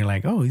 And you're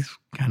like, oh, he's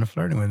kind of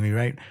flirting with me,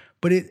 right?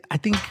 But I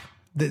think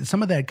that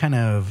some of that kind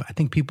of, I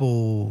think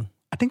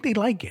they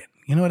like it.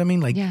 You know what I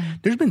mean? Like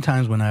there's been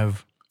times when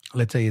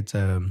let's say it's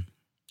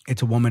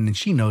a woman and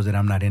she knows that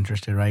I'm not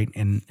interested, right?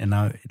 And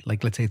I,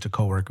 like, let's say it's a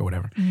coworker or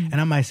whatever, and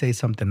I might say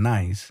something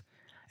nice,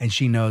 and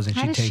she knows, and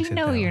How she does takes she it.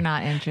 know you're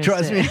not interested?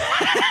 Trust me.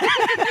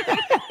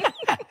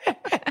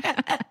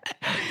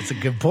 It's a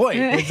good point.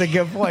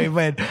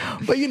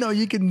 But you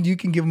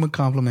can give them a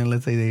compliment.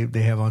 Let's say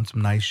they have on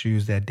some nice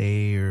shoes that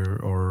day,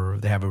 or or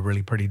they have a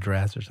really pretty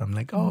dress or something.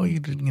 Like, oh, I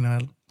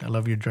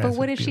love your dress. But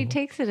what if It's she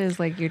beautiful. takes it as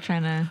like you're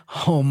trying to?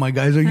 Oh my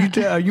guys,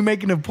 are you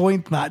making a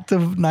point not to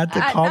compliment?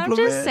 I'm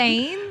just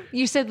saying.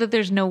 You said that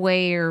there's no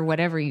way or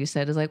whatever you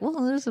said is like,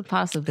 well, there's a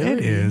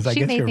possibility. It is. I She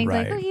guess may you're think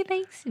right. like, oh, he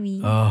likes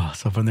me. Oh,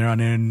 so from there on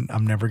in,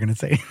 I'm never gonna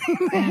say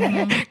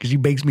anything because she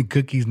bakes me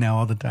cookies now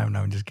all the time.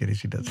 No, I'm just kidding.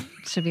 She doesn't.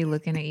 She'll be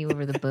looking at you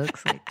over the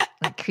books,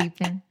 like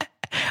creeping.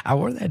 I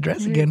wore that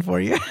dress again for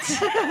you.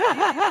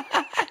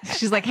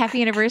 She's like,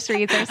 happy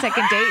anniversary. It's our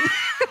second date.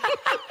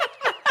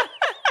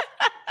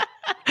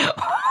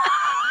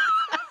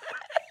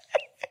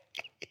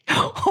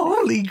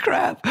 Holy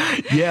crap!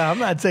 Yeah, I'm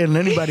not saying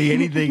anybody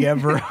anything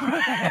ever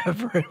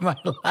in my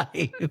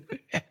life.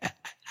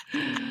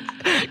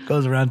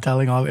 Goes around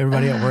telling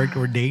everybody at work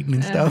we're dating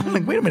and stuff. I'm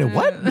like, wait a minute,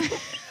 what?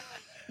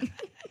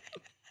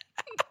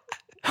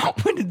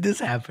 When did this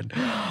happen?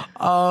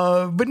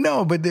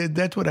 But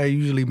that's what I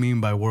usually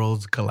mean by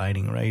worlds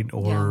colliding, right?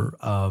 Or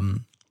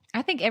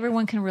I think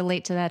everyone can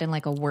relate to that in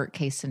like a work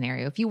case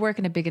scenario. If you work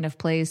in a big enough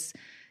place,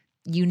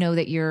 you know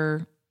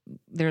that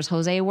there's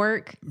Jose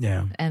work,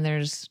 and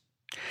there's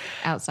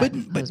outside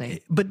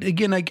Jose. But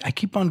again, I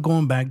keep on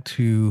going back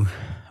to,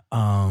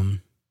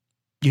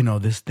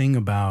 this thing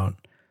about,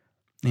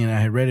 I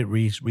had read it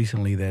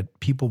recently that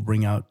people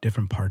bring out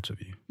different parts of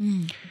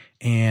you.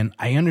 And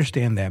I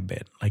understand that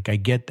bit. Like, I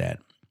get that.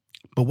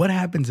 But what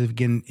happens if,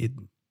 again,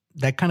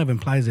 that kind of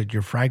implies that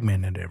you're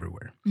fragmented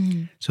everywhere.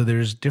 So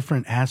there's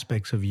different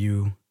aspects of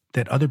you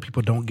that other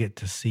people don't get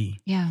to see.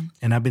 Yeah.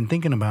 And I've been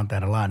thinking about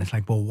that a lot. It's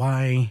like, well,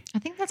 why? I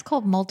think that's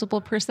called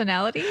multiple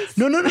personalities.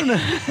 No.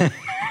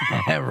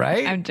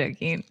 Right? I'm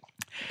joking.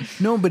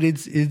 No, but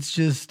it's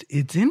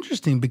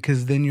interesting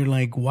because then you're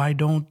like, why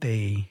don't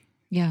they?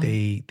 Yeah.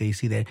 They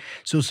see that.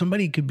 So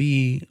somebody could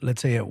be,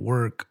 let's say at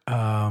work,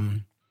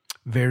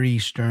 very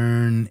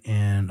stern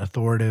and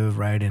authoritative,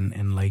 right?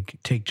 And like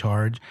take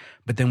charge.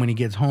 But then when he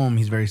gets home,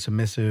 he's very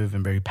submissive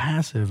and very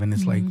passive. And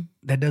it's like,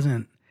 that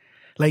doesn't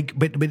like,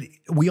 but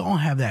we all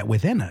have that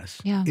within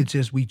us. Yeah. It's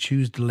just, we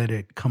choose to let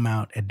it come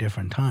out at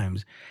different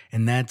times.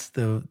 And that's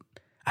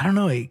I don't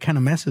know, it kind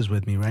of messes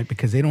with me, right?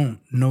 Because they don't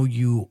know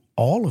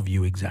all of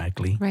you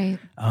exactly. Right.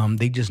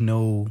 They just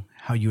know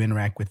how you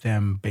interact with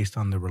them based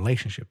on the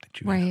relationship that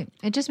you have. Right.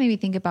 It just made me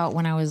think about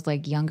when I was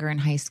like younger in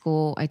high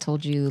school. I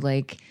told you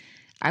like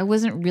I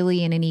wasn't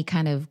really in any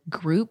kind of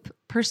group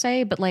per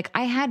se, but like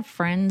I had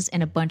friends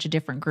in a bunch of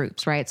different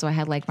groups, right? So I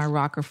had like my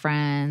rocker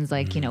friends,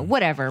 like,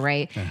 whatever,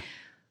 right? Yeah.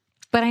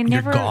 But I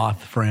never... Your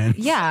goth friends.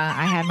 Yeah,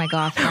 I had my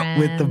goth friends.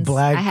 With the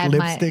black I had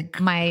lipstick.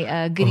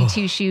 My goody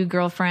two-shoe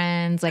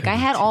girlfriends. Like I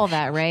had all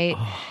that, right?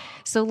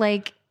 So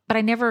like, but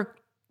I never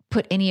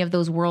put any of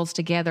those worlds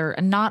together,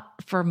 and not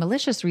for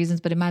malicious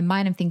reasons, but in my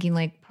mind, I'm thinking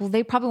like, well,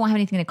 they probably won't have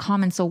anything in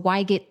common. So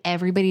why get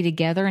everybody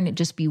together and it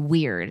just be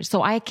weird?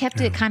 So I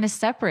kept it kind of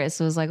separate.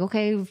 So it was like,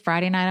 okay,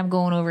 Friday night, I'm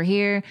going over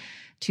here.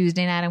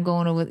 Tuesday night, I'm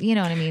going over, you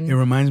know what I mean? It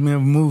reminds me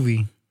of a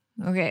movie.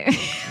 Okay.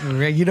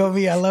 You know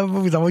me, I love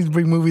movies. I always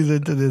bring movies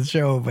into this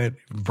show, but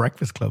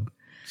Breakfast Club.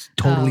 It's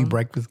totally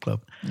Breakfast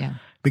Club. Yeah.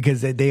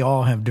 Because they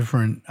all have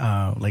different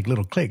like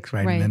little cliques,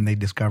 right? Right? And then they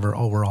discover,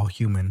 oh, we're all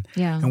human.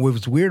 Yeah. And what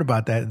was weird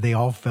about that, they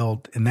all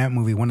felt in that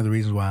movie, one of the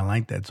reasons why I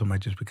liked that so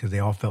much is because they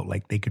all felt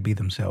like they could be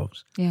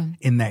themselves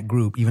in that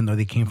group, even though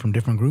they came from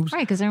different groups.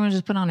 Right, because everyone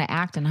just put on an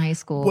act in high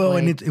school. Well,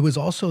 like, and it was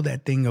also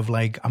that thing of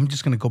like, I'm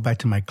just going to go back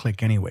to my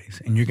clique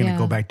anyways, and you're going to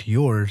go back to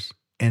yours,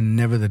 and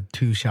never the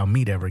two shall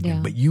meet ever again.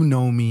 Yeah. But you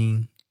know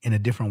me in a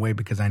different way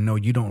because I know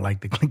you don't like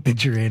the clique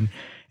that you're in,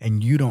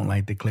 and you don't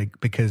like the clique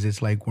because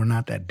it's like we're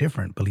not that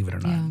different, believe it or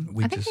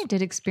not. I think they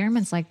did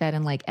experiments like that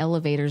in like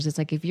elevators. It's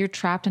like if you're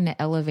trapped in an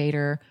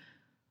elevator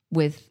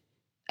with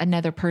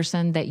another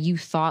person that you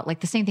thought like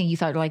the same thing you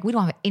thought, like we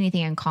don't have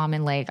anything in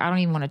common, like I don't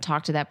even want to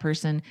talk to that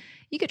person.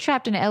 You get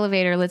trapped in an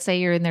elevator, let's say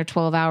you're in there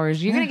 12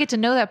 hours, you're going to get to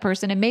know that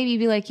person and maybe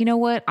be like, you know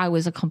what, I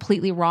was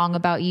completely wrong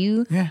about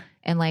you. Yeah.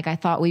 And like I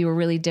thought we were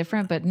really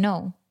different, but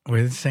no.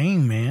 We're the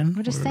same, man.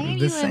 We're the same,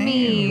 the you and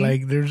me.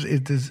 Like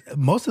there's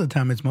most of the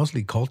time it's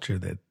mostly culture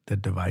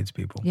that divides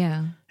people.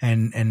 Yeah.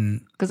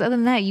 And because other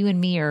than that, you and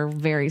me are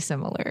very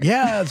similar.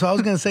 Yeah. So I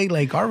was gonna say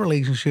like our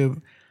relationship,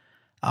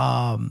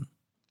 I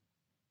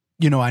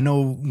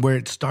know where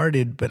it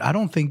started, but I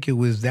don't think it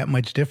was that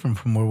much different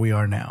from where we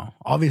are now.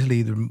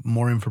 Obviously, there's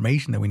more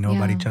information that we know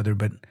about each other,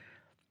 but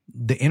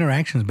the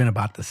interaction has been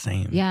about the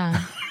same.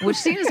 Yeah. Which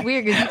seems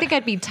weird because you think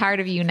I'd be tired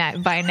of you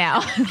by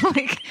now.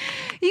 Like,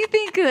 you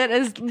think that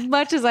as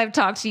much as I've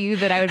talked to you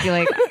that I would be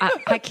like,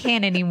 I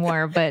can't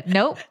anymore. But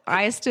nope,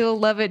 I still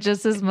love it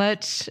just as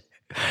much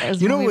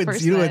as when we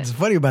first met. What's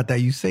funny about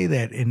that? You say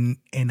that, and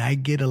I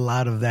get a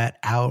lot of that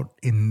out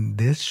in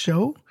this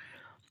show.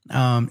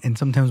 And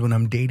sometimes when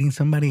I'm dating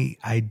somebody,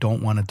 I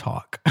don't want to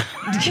talk.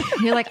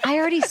 You're like, I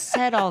already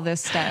said all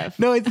this stuff.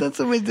 No, it's not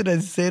so much that I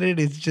said it.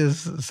 It's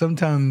just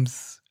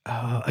sometimes...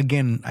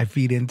 again, I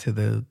feed into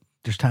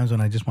there's times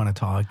when I just want to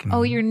talk.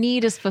 And your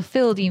need is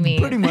fulfilled, you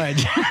mean? Pretty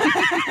much.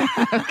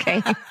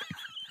 Okay.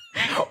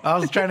 I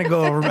was trying to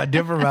go a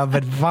different route,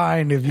 but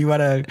fine if you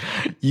want to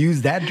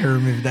use that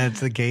term, if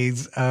that's the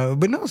case.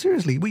 But no,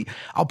 seriously,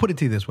 I'll put it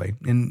to you this way,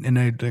 and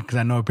because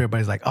I know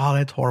everybody's like, oh,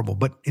 that's horrible,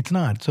 but it's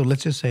not. So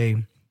let's just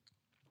say,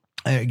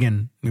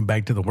 again,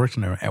 back to the work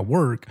scenario. At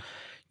work,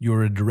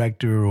 you're a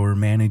director or a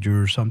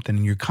manager or something,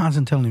 and you're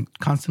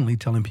constantly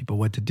telling people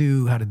what to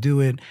do, how to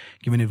do it,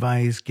 giving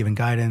advice, giving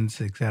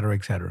guidance, et cetera,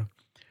 et cetera.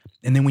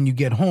 And then when you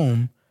get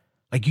home,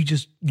 like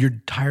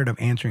you're tired of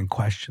answering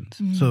questions.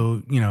 Mm-hmm.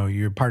 So,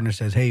 your partner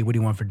says, hey, what do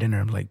you want for dinner?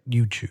 I'm like,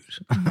 you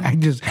choose.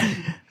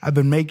 Mm-hmm. I've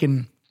been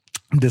making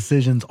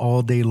decisions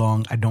all day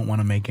long. I don't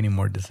want to make any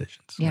more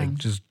decisions. Yeah. Like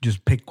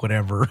just pick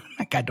whatever.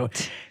 Like I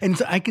don't. And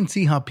so I can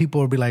see how people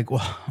will be like,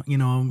 well,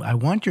 I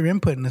want your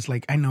input. And it's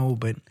like, I know,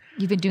 but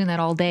you've been doing that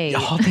all day.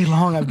 All day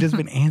long. I've just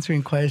been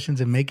answering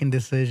questions and making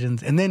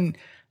decisions. And then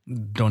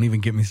don't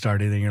even get me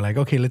started. And you're like,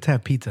 okay, let's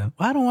have pizza.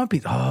 Well, I don't want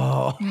pizza.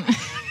 Oh.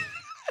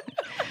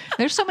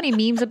 There's so many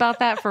memes about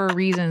that for a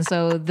reason.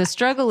 So the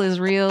struggle is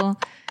real.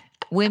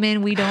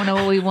 Women, we don't know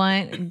what we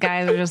want.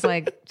 Guys are just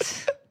like,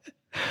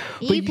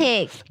 you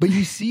pick. But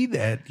you see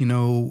that,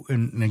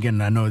 and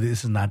again, I know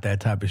this is not that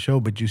type of show,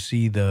 but you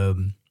see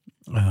the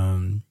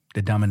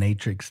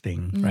dominatrix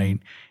thing, right?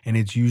 And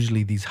it's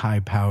usually these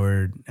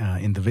high-powered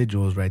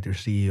individuals, right? They're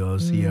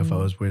CEOs,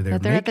 CFOs, where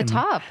they're at the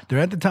top. They're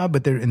at the top,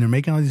 but they're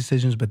making all these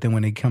decisions. But then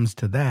when it comes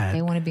to that,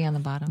 they want to be on the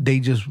bottom. They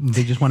just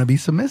want to be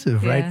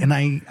submissive, right? And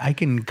I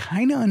can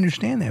kind of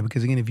understand that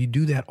because again, if you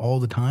do that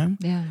all the time,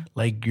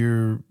 like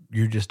you're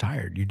just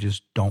tired. You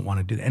just don't want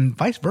to do that. And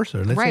vice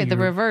versa. Right, the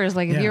reverse.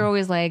 Like if you're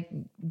always like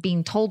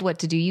being told what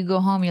to do, you go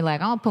home, you're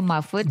like, I'll put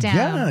my foot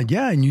down.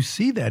 Yeah. And you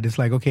see that. It's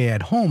like, okay,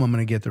 at home, I'm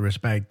going to get the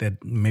respect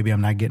that maybe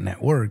I'm not getting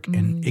at work.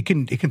 And it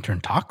can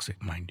turn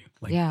toxic, mind you.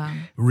 Like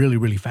really,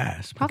 really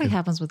fast. Probably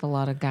happens with a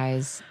lot of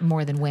guys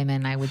more than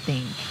women, I would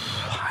think.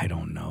 I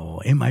don't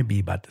know. It might be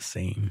about the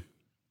same.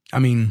 I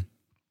mean,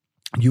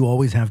 you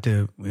always have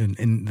to,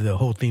 in the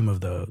whole theme of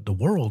the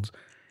worlds,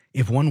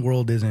 if one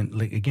world isn't,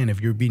 like, again,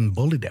 if you're being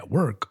bullied at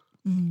work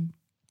and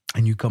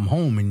you come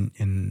home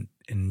and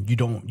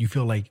you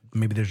feel like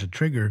maybe there's a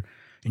trigger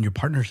and your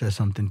partner says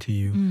something to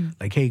you,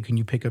 like, hey, can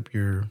you pick up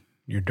your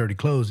dirty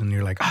clothes? And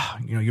you're like,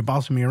 you're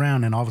bossing me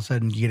around. And all of a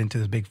sudden you get into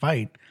this big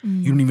fight.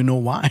 You don't even know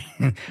why.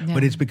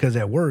 But it's because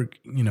at work,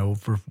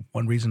 for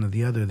one reason or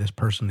the other, this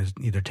person is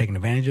either taking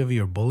advantage of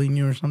you or bullying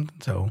you or something.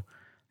 So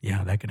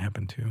yeah, that can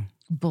happen too.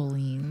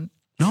 Bullying.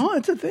 No,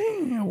 it's a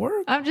thing at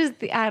work. I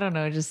don't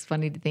know. It's just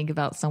funny to think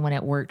about someone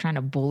at work trying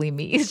to bully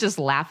me. It's just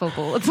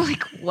laughable. It's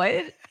like,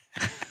 what?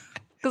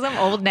 Because I'm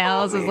old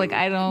now. So it's like,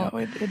 I don't. No,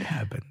 it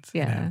happens.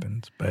 Yeah. It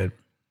happens. But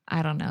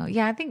I don't know.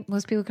 Yeah, I think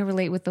most people can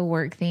relate with the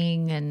work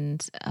thing.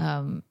 And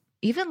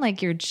even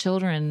like your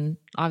children,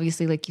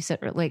 obviously, like you said,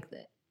 like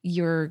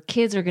your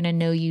kids are going to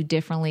know you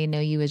differently, know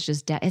you as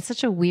just dad. It's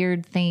such a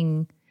weird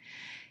thing.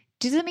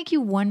 Does it make you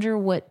wonder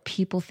what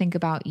people think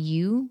about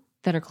you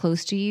that are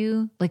close to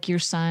you, like your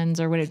sons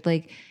or what?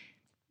 Like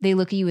they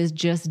look at you as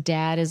just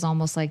dad, is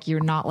almost like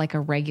you're not like a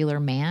regular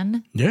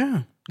man.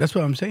 Yeah, that's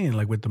what I'm saying.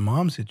 Like with the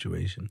mom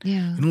situation, you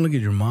don't look at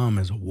your mom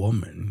as a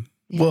woman.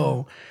 Yeah.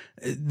 Well,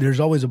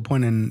 there's always a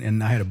point,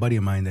 and I had a buddy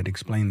of mine that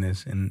explained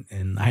this,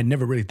 and I had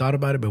never really thought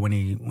about it, but when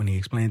he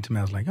explained it to me,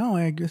 I was like, oh,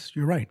 I guess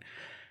you're right.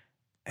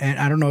 And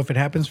I don't know if it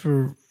happens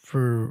for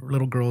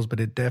little girls, but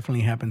it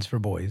definitely happens for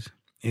boys.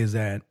 Is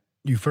that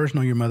you first know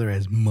your mother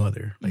as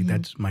mother. Like,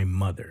 that's my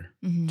mother.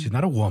 She's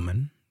not a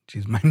woman.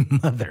 She's my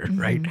mother,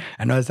 right?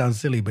 I know that sounds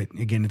silly, but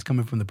again, it's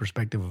coming from the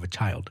perspective of a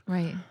child.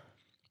 Right.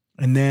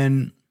 And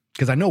then,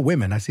 because I know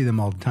women, I see them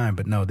all the time,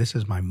 but no, this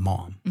is my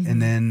mom.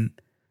 And then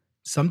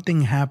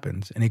something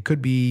happens, and it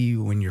could be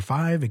when you're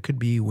 5, it could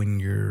be when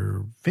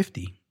you're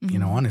 50,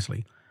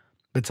 honestly.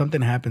 But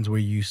something happens where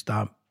you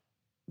stop,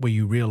 where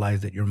you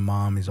realize that your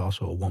mom is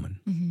also a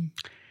woman.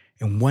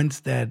 And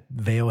once that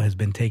veil has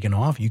been taken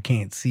off, you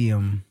can't see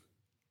them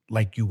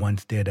like you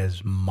once did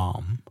as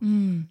mom.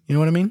 You know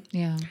what I mean?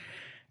 Yeah.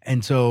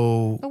 And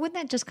so... But wouldn't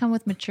that just come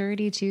with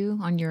maturity too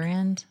on your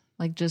end?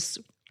 Like just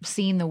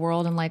seeing the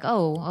world and like,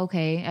 oh,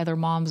 okay, other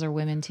moms are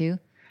women too?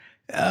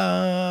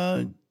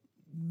 No,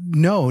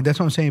 that's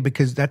what I'm saying,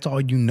 because that's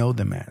all you know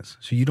them as.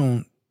 So you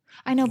don't...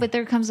 I know, but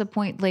there comes a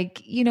point,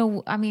 like,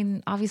 I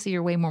mean, obviously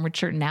you're way more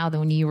mature now than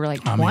when you were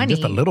like 20. I mean,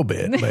 just a little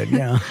bit, but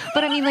yeah.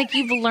 But I mean, like,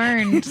 you've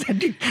learned. Is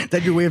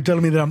that your way of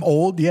telling me that I'm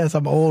old? Yes,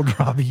 I'm old,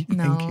 Robbie.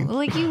 No, Thank you.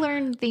 Like you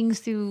learn things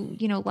through,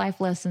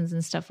 life lessons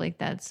and stuff like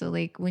that. So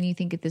like when you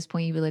think at this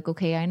point, you'd be like,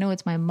 okay, I know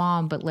it's my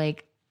mom, but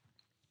like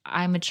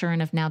I'm mature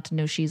enough now to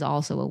know she's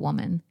also a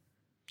woman.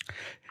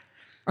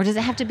 Or does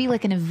it have to be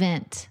like an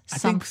event? I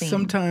think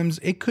sometimes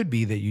it could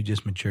be that you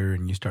just mature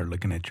and you start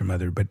looking at your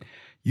mother, but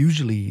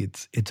usually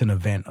it's an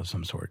event of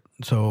some sort.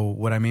 So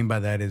what I mean by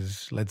that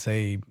is, let's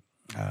say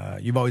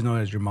you've always known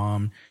as your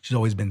mom, she's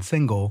always been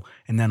single,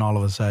 and then all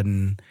of a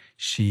sudden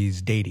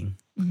she's dating.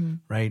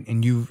 right?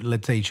 And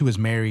let's say she was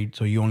married,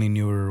 so you only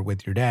knew her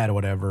with your dad or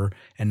whatever,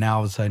 and now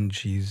all of a sudden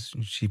she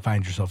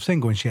finds herself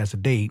single and she has a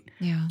date.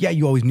 Yeah,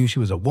 you always knew she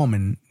was a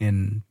woman,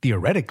 and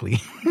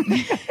theoretically.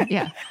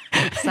 Yeah,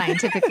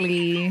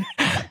 scientifically.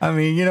 I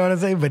mean, you know what I'm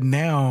saying? But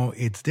now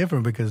it's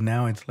different because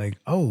now it's like,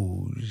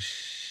 oh,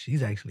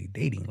 she's actually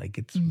dating. Like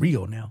it's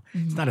real now.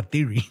 It's not a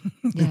theory.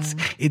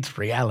 It's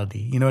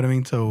reality. You know what I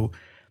mean? So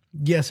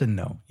yes and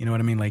no. You know what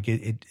I mean? Like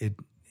it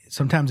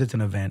sometimes it's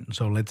an event.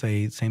 So let's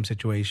say same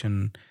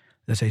situation.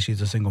 Let's say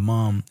she's a single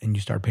mom and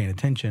you start paying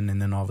attention,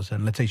 and then all of a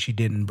sudden, let's say she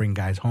didn't bring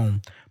guys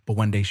home, but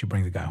one day she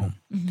brings a guy home,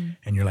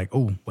 and you're like,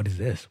 oh, what is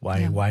this? Why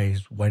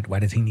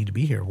does he need to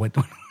be here? What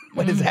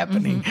is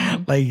happening?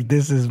 Like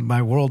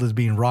my world is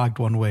being rocked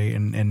one way,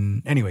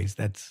 and anyways,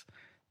 that's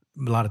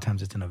a lot of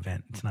times it's an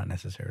event. It's not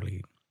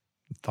necessarily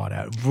thought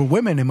out. For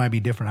women, it might be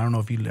different. I don't know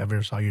if you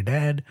ever saw your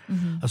dad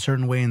a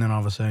certain way, and then all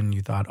of a sudden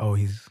you thought, oh,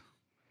 he's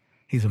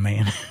a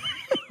man.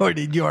 Or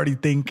did you already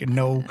think and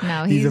know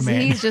he's a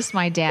man? He's just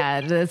my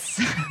dad. That's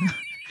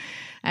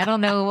I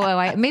don't know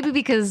why. Maybe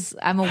because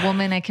I'm a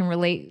woman, I can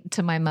relate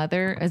to my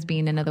mother as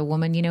being another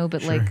woman,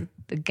 but like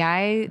the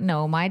guy,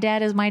 no, my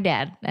dad is my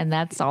dad. And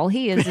that's all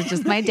he is. It's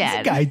just my dad.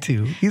 He's a guy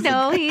too. He's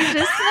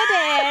just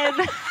my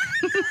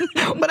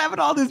dad. What happened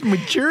to all this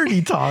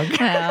maturity talk? Well,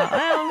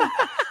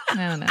 I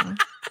don't know.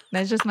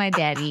 That's just my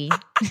daddy.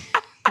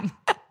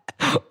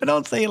 I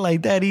don't say it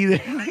like that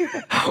either.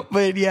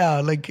 But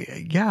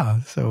yeah,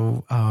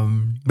 So,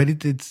 but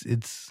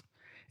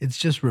it's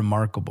just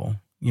remarkable.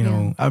 You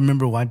know, I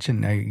remember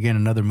watching again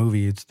another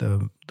movie. It's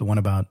the one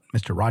about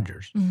Mr.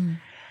 Rogers,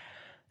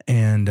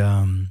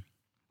 and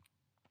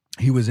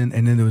he was in,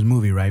 and then there was a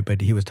movie, right?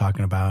 But he was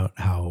talking about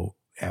how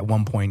at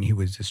one point he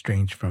was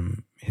estranged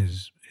from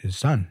his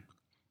son,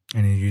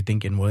 and you're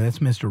thinking, well, that's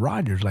Mr.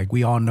 Rogers. Like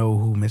we all know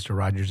who Mr.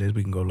 Rogers is.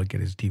 We can go look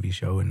at his TV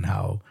show and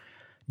how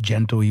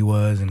gentle he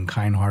was and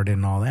kind-hearted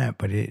and all that,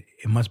 but it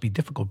must be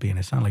difficult being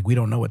his son. Like we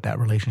don't know what that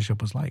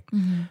relationship was like,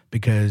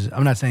 because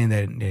I'm not saying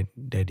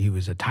that he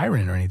was a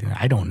tyrant or anything.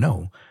 I don't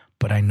know,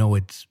 but I know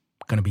it's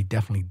going to be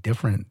definitely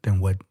different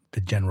than what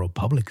the general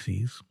public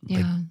sees. Yeah.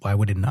 Like, why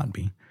would it not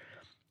be?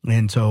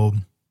 And so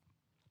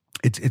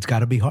it's got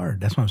to be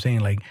hard. That's what I'm saying.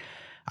 Like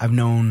I've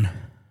known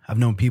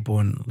people,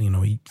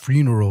 and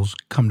funerals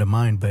come to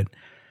mind, but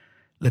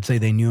let's say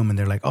they knew him and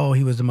they're like, oh,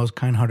 he was the most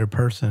kind-hearted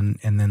person.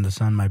 And then the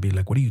son might be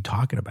like, what are you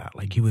talking about?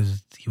 Like he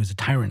was a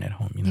tyrant at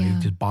home. He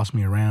just bossed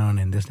me around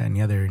and this, that, and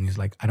the other. And he's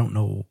like, I don't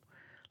know.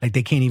 Like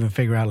they can't even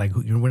figure out, like,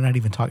 we're not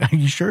even talking. Are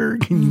you sure?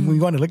 We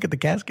want to look at the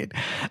casket?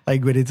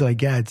 Like, but it's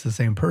like, yeah, it's the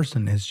same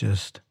person. It's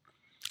just,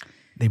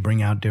 they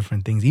bring out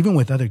different things. Even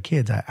with other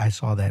kids, I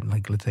saw that.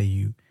 Like, let's say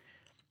you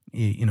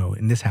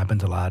and this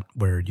happens a lot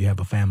where you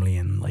have a family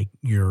and like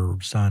your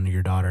son or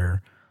your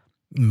daughter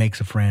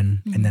makes a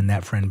friend, and then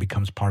that friend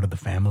becomes part of the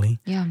family.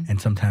 Yeah. And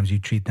sometimes you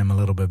treat them a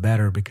little bit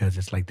better because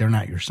it's like they're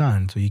not your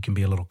son, so you can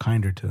be a little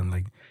kinder to them.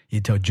 Like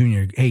you tell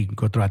Junior, hey,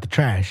 go throw out the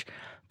trash,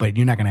 but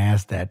you're not going to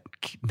ask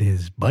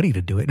his buddy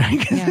to do it,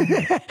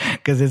 right?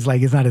 Because it's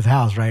like it's not his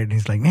house, right? And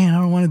he's like, man, I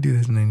don't want to do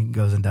this, and then he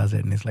goes and does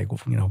it, and it's like,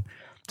 well,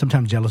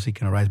 sometimes jealousy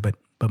can arise, but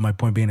my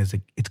point being is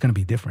like, it's going to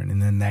be different. And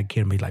then that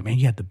kid will be like, man,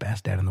 you had the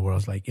best dad in the world.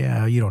 It's like,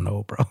 yeah, you don't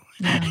know, bro.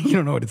 Yeah. You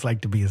don't know what it's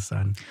like to be a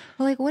son.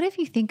 Well, like, what if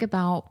you think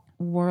about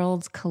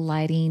worlds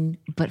colliding,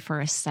 but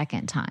for a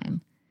second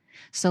time?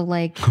 So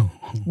like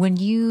when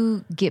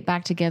you get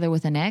back together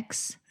with an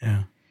ex,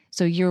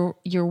 so your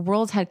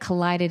worlds had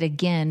collided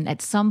again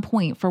at some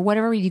point for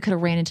whatever. You could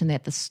have ran into them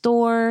at the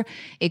store.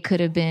 It could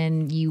have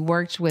been you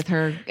worked with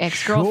her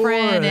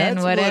ex-girlfriend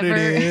and whatever. What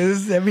it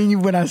is. I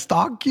mean, when I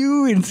stalk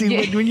you and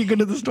see when you go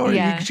to the store,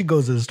 she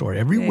goes to the store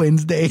every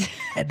Wednesday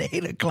at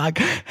 8:00.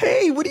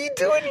 Hey, what are you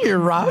doing here,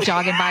 Rob?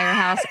 Jogging by her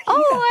house.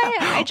 Oh,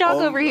 I jog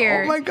over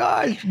here. Oh my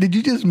gosh. Did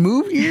you just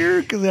move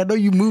here? Because I know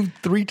you moved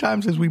 3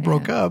 times since we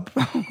broke up.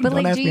 But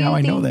don't ask me how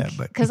I know that.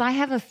 Because I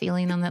have a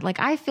feeling on that. Like,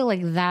 I feel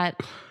like that...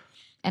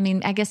 I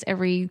mean, I guess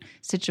every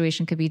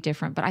situation could be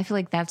different, but I feel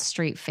like that's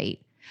straight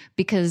fate,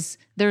 because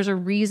there's a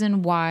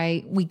reason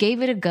why we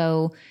gave it a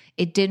go.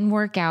 It didn't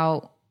work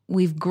out.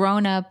 We've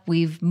grown up,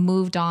 we've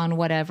moved on,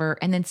 whatever.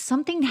 And then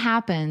something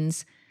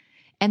happens,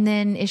 and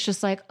then it's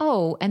just like,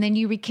 oh, and then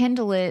you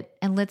rekindle it.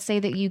 And let's say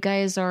that you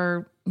guys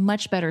are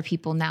much better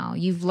people now.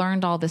 You've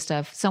learned all this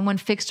stuff. Someone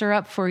fixed her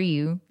up for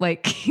you.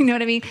 Like, you know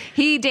what I mean?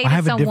 He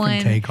dated someone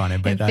different take on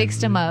it, but and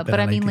fixed him up.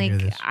 But I mean,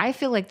 like, I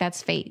feel like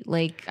that's fate.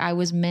 Like, I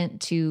was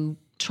meant to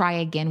try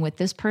again with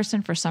this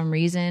person for some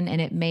reason,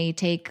 and it may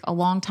take a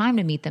long time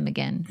to meet them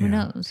again. Who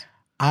knows?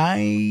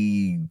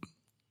 I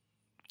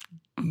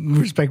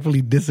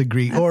respectfully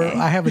disagree, or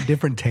I have a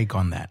different take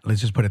on that. Let's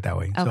just put it that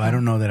way. So I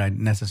don't know that I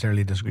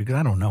necessarily disagree, because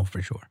I don't know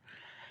for sure.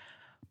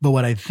 But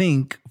what I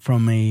think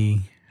from a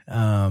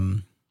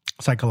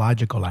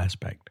psychological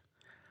aspect,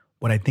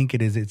 what I think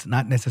it is, it's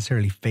not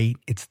necessarily fate,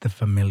 it's the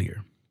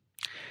familiar.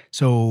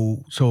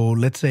 So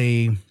let's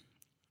say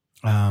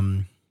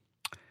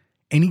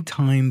any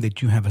time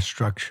that you have a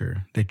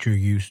structure that you're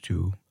used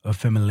to, a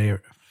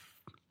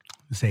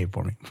say it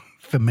for me,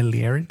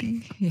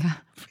 familiarity? Yeah.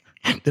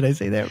 Did I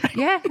say that right?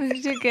 Yeah,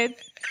 you did good.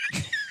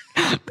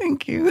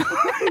 Thank you.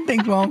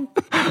 Thanks, Mom.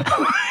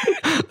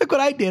 Look what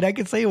I did. I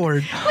can say a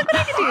word. Look what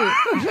I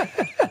can do.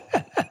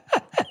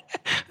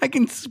 I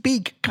can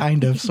speak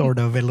kind of, sort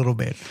of, a little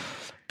bit.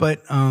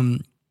 But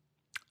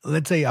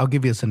let's say I'll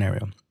give you a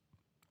scenario.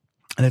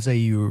 Let's say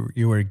you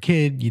were a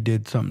kid, you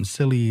did something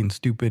silly and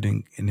stupid,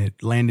 and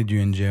it landed you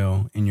in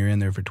jail, and you're in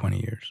there for 20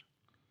 years.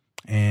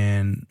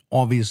 And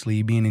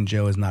obviously, being in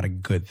jail is not a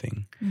good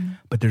thing.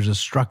 But there's a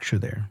structure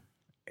there.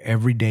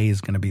 Every day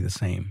is going to be the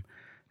same.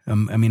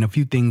 I mean, a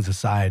few things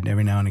aside,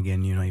 every now and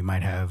again, you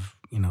might have,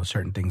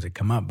 certain things that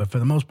come up. But for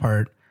the most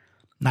part,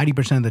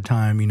 90% of the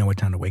time, you know what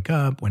time to wake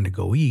up, when to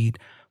go eat,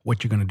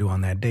 what you're going to do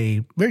on that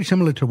day. Very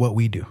similar to what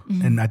we do.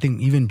 And I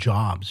think even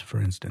jobs, for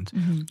instance,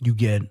 you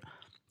get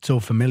so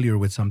familiar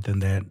with something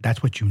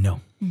that's what you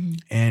know.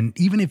 And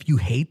even if you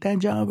hate that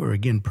job, or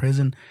again,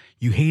 prison,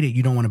 you hate it,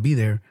 you don't want to be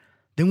there,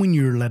 then when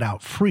you're let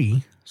out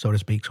free, so to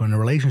speak, so in a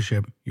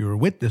relationship, you're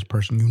with this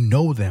person, you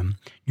know them,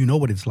 you know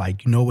what it's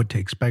like, you know what to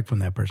expect from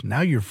that person.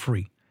 Now you're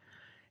free.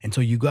 And so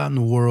you go out in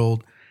the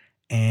world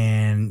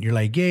and you're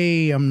like,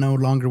 yay, I'm no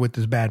longer with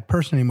this bad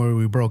person anymore,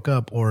 we broke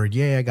up, or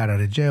yay, I got out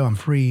of jail, I'm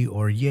free,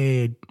 or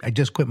yay, I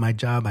just quit my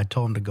job, I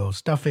told him to go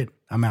stuff it,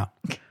 I'm out.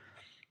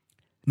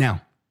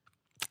 Now,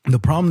 the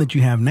problem that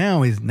you have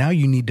now is now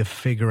you need to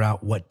figure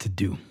out what to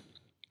do.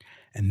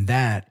 And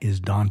that is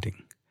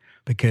daunting.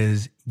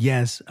 Because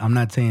yes, I'm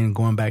not saying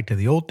going back to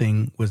the old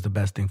thing was the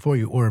best thing for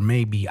you, or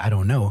maybe, I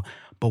don't know.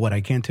 But what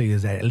I can tell you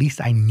is that at least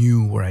I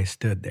knew where I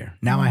stood there.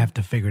 Now I have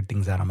to figure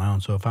things out on my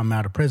own. So if I'm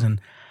out of prison,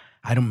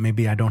 I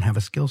don't have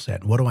a skill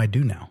set. What do I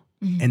do now?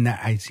 And that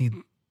I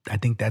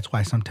think that's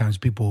why sometimes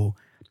people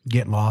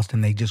get lost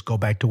and they just go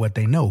back to what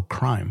they know,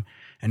 crime.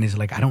 And it's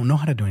like, I don't know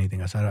how to do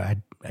anything else. I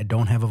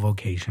don't have a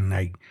vocation.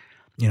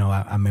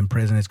 I'm in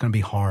prison. It's going to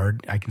be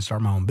hard. I can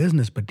start my own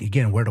business, but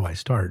again, where do I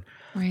start?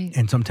 Right.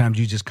 And sometimes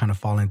you just kind of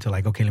fall into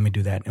like, okay, let me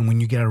do that. And when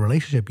you get out of a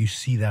relationship, you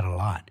see that a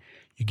lot.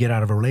 You get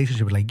out of a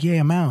relationship, like, yeah,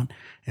 I'm out. And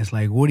it's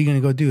like, what are you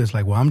going to go do? It's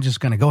like, well, I'm just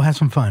going to go have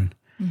some fun,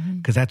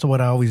 because that's what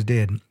I always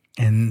did.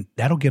 And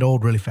that'll get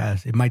old really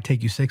fast. It might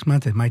take you 6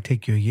 months. It might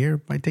take you a year.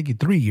 It might take you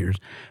 3 years.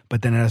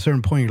 But then at a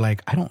certain point, you're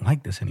like, I don't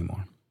like this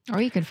anymore. Or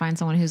you can find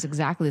someone who's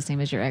exactly the same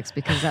as your ex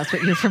because that's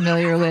what you're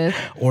familiar with.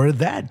 Or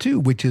that too,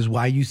 which is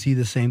why you see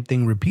the same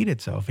thing repeat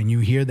itself. And you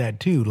hear that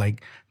too.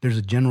 Like there's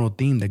a general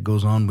theme that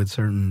goes on with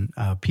certain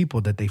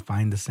people that they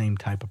find the same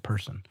type of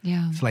person.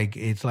 Yeah.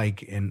 It's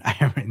like, and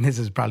this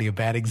is probably a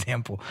bad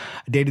example.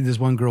 I dated this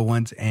one girl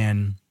once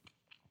and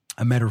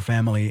I met her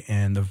family.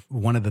 And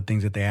one of the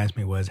things that they asked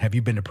me was, have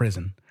you been to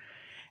prison?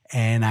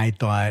 And I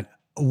thought,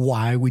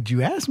 why would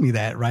you ask me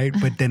that? Right.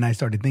 But then I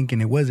started thinking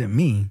it wasn't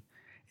me.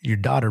 Your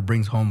daughter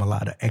brings home a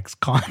lot of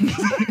ex-cons.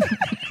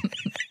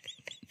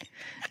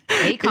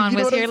 Akon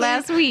was here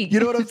last week. You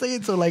know what I'm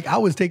saying? So like I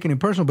was taking it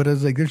personal, but it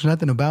was like, there's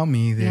nothing about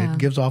me that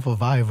gives off a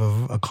vibe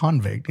of a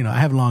convict. I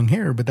have long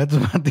hair, but that's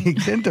about the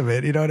extent of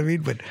it. You know what I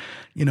mean? But,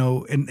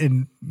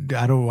 and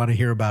I don't want to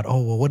hear about,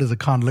 oh, well, what does a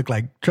con look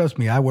like? Trust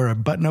me, I wear a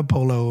button-up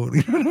polo.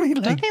 You know what I mean?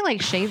 Don't they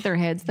shave their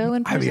heads though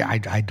in prison? I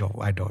mean, I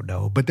don't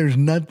know. But there's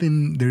no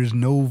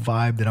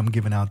vibe that I'm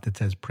giving out that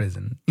says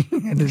prison.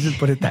 And let's just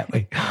put it that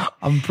way.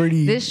 I'm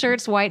pretty... This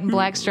shirt's white and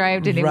black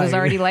striped and it was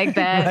already like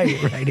that.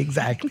 Right,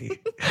 exactly.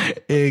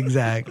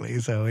 Exactly.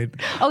 So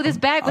this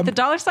bag with the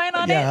dollar sign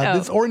on it? Yeah,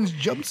 this orange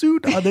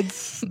jumpsuit.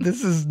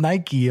 This is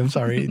Nike. I'm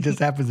sorry. It just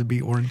happens to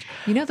be orange.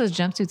 You know those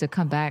jumpsuits have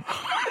come back.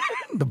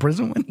 The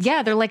prison ones?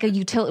 Yeah, they're like a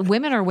utility.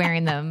 Women are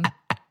wearing them.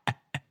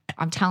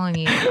 I'm telling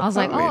you. I was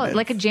like,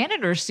 like a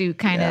janitor suit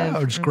kind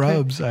of. Or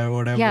scrubs or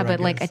whatever. Yeah, but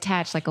like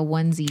attached like a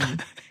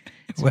onesie.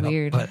 It's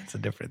weird. But it's a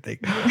different thing.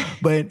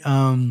 But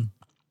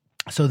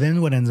so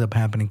then what ends up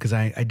happening, because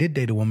I did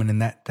date a woman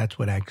and that's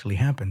what actually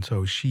happened.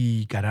 So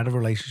she got out of a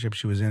relationship.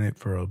 She was in it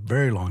for a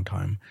very long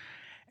time.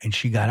 And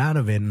she got out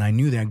of it. And I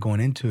knew that going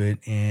into it.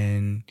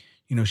 And,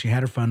 she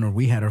had her fun, or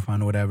we had her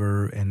fun or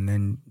whatever. And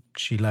then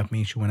she left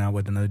me. She went out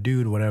with another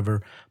dude or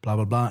whatever, blah,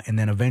 blah, blah. And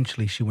then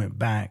eventually she went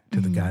back to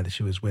the guy that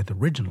she was with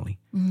originally.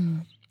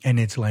 And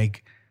it's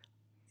like,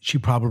 she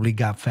probably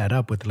got fed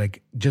up with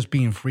like just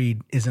being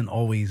freed isn't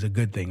always a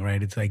good thing,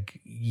 right? It's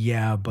like,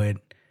 yeah, but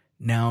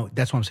now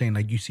that's what I'm saying.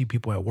 Like you see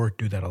people at work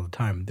do that all the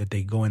time, that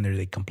they go in there,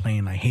 they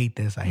complain, I hate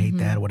this, I hate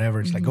that, or whatever.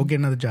 It's like, go get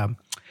another job.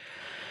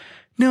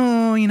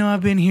 No,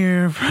 I've been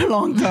here for a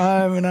long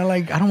time and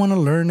I don't want to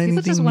learn anything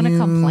new. People just want to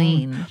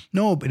complain.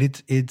 No, but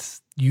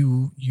it's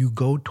you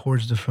go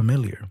towards the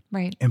familiar.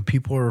 Right. And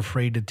people are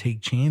afraid to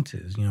take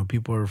chances.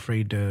 People are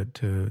afraid to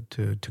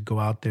go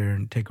out there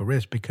and take a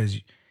risk because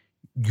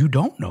you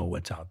don't know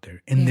what's out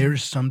there. And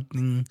there's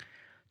something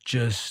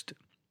just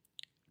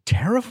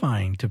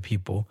terrifying to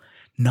people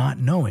not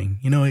knowing.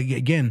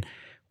 Again,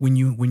 when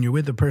you're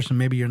with a person,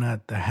 maybe you're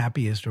not the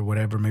happiest or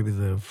whatever, maybe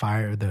the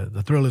fire,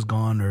 the thrill is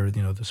gone, or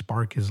the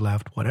spark is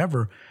left,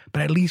 whatever,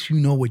 but at least you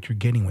know what you're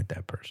getting with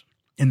that person.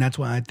 And that's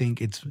why I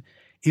think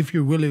if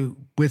you're really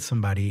with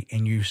somebody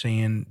and you're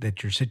saying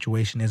that your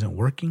situation isn't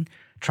working,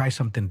 try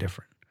something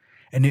different.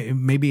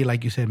 And maybe,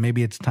 like you said,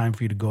 maybe it's time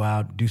for you to go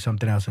out, do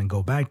something else, and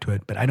go back to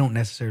it. But I don't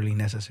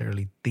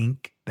necessarily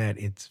think that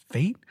it's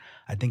fate.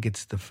 I think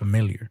it's the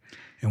familiar.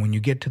 And when you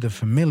get to the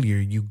familiar,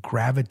 you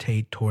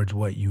gravitate towards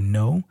what you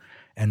know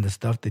and the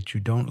stuff that you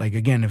don't. Like,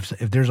 again, if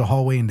there's a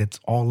hallway and it's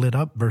all lit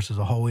up versus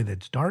a hallway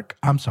that's dark,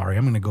 I'm sorry,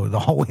 I'm going to go the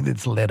hallway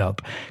that's lit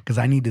up because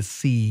I need to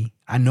see.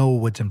 I know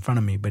what's in front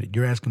of me, but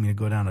you're asking me to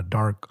go down a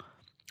dark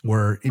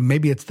where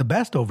maybe it's the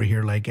best over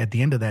here. Like at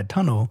the end of that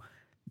tunnel,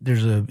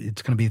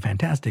 it's going to be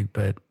fantastic,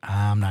 but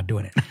I'm not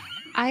doing it.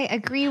 I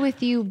agree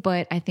with you,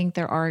 but I think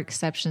there are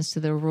exceptions to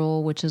the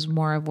rule, which is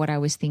more of what I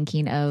was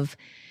thinking of.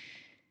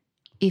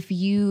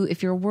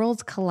 If your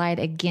worlds collide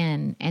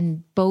again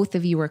and both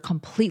of you are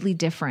completely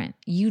different,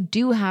 you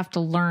do have to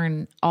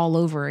learn all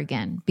over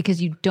again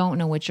because you don't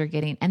know what you're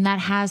getting. And that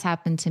has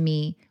happened to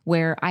me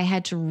where I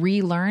had to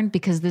relearn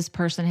because this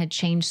person had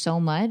changed so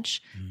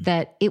much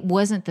that it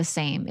wasn't the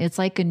same. It's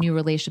like a new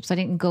relationship. So I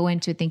didn't go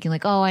into it thinking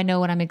like, oh, I know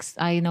what I'm going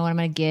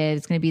to get.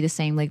 It's going to be the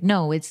same. Like,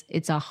 no, it's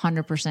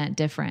 100%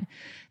 different.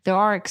 There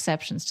are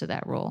exceptions to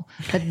that rule,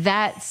 but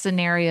that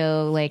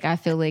scenario, like, I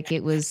feel like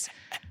it was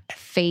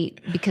fate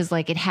because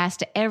like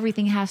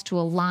everything has to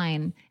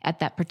align at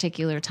that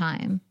particular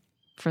time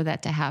for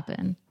that to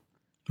happen.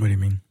 What do you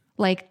mean?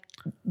 Like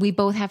we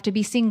both have to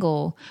be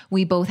single.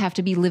 We both have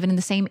to be living in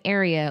the same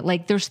area.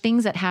 Like there's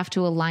things that have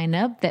to align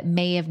up that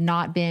may have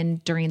not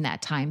been during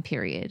that time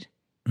period.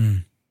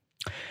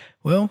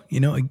 Well,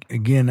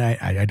 again,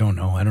 I don't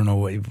know. I don't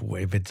know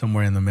if it's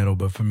somewhere in the middle,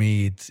 but for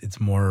me,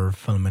 it's more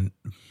filament.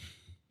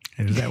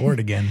 There's that word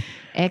again.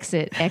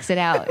 Exit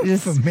out.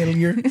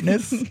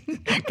 Familiarness.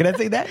 Can I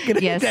say that?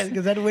 Yes.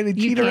 Is that a way to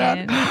cheat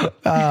around?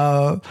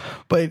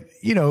 But,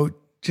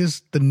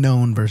 just the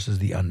known versus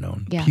the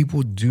unknown. Yeah.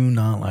 People do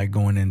not like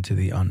going into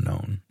the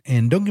unknown.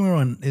 And don't get me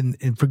wrong,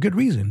 and for good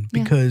reason,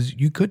 because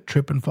you could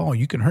trip and fall.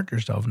 You can hurt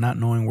yourself not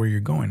knowing where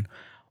you're going.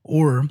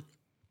 Or,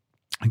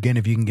 again,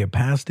 if you can get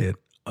past it,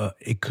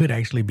 it could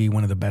actually be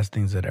one of the best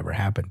things that ever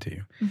happened to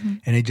you. Mm-hmm.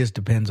 And it just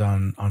depends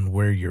on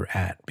where you're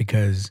at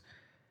because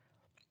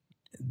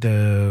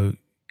here's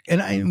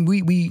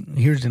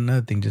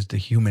another thing, just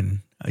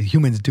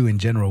humans do in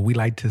general. We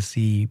like to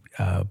see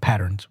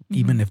patterns,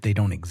 even if they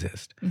don't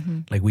exist. Mm-hmm.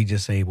 Like we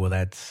just say, well,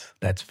 that's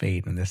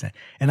fate and this,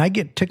 and I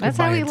get tickled that's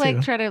by how we it like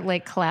too. Try to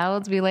like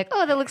clouds be like,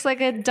 oh, that looks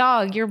like a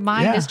dog. Your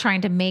mind is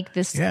trying to make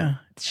this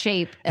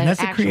shape. And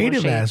that's the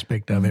creative shape.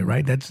 aspect of it,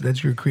 right?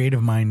 That's your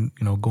creative mind,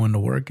 going to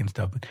work and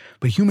stuff.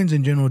 But humans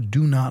in general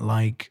do not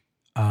like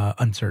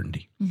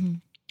uncertainty. Mm-hmm.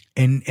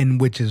 And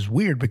which is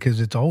weird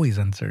because it's always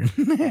uncertain.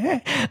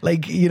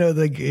 Like,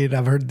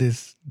 I've heard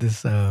this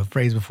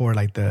phrase before,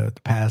 like the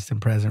past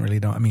and present really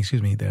don't,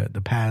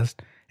 the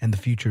past and the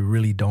future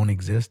really don't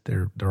exist.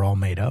 They're all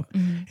made up.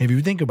 Mm-hmm. And if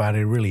you think about it,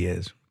 it really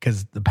is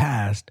because the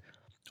past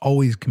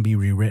always can be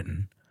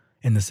rewritten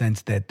in the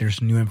sense that there's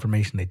new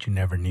information that you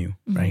never knew,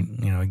 mm-hmm. right?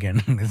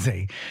 Again, let's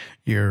say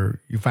you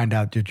find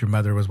out that your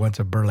mother was once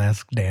a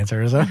burlesque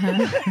dancer or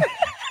something. Uh-huh.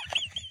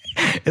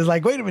 It's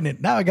like, wait a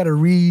minute, now I got to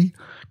recalibrate.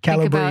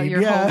 Think about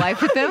your whole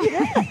life with them.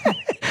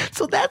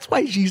 So that's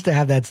why she used to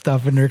have that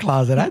stuff in her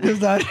closet. I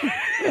just thought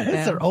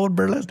it's her old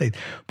burlesque days.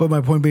 But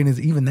my point being is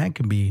even that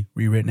can be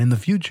rewritten. In the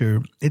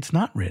future, it's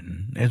not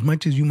written. As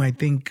much as you might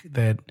think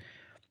that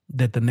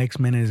the next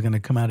minute is going to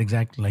come out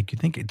exactly like you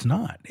think, it's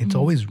not. It's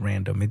always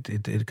random.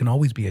 It can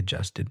always be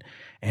adjusted.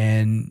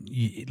 And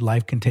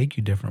life can take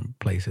you different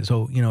places.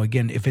 So,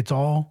 again, if it's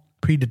all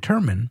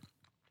predetermined,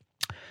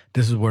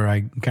 this is where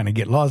I kind of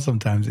get lost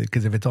sometimes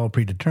because if it's all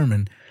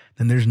predetermined,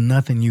 then there's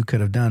nothing you could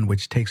have done,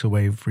 which takes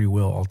away free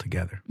will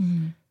altogether.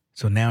 Mm.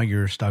 So now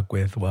you're stuck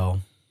with,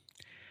 well,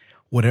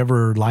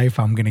 whatever life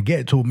I'm going to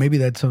get. So maybe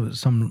that's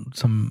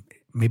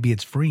maybe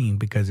it's freeing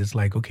because it's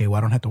like, okay, well,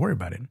 I don't have to worry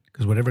about it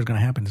because whatever's going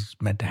to happen is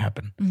meant to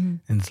happen. Mm-hmm.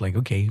 And it's like,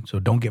 okay, so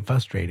don't get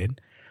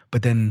frustrated.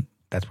 But then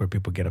that's where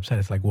people get upset.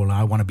 It's like, well,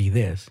 I want to be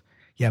this.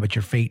 Yeah, but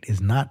your fate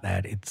is not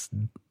that. It's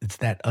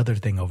that other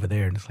thing over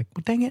there. And it's like,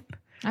 well, dang it.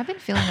 I've been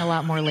feeling a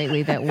lot more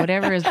lately that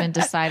whatever has been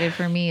decided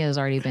for me has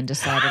already been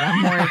decided.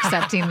 I'm more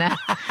accepting that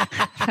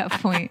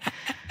point.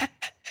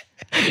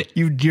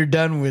 You're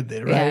done with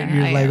it, right? Yeah,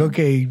 you're like,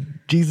 okay,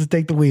 Jesus,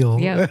 take the wheel.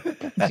 Yeah,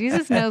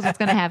 Jesus knows what's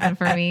going to happen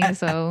for me.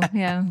 So,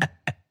 yeah.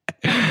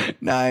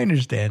 No, I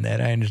understand that.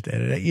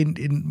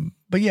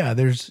 But yeah,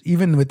 there's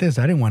even with this,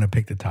 I didn't want to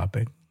pick the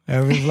topic. I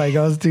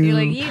was too. You're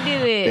like, you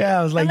do it. Yeah,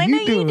 I was like,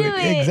 you do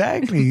it.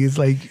 Exactly. It's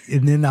like,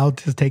 and then I'll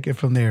just take it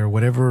from there,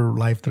 whatever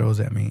life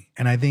throws at me.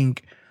 And I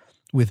think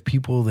with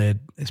people that,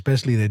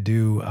 especially that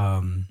do,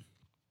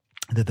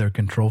 that they're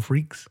control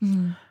freaks,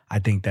 I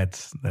think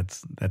that's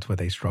what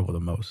they struggle the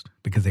most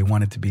because they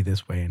want it to be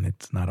this way and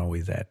it's not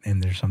always that.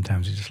 And there's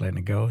sometimes you're just letting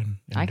it go. And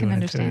I can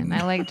understand.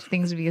 I like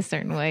things to be a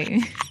certain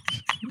way.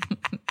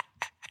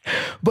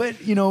 But,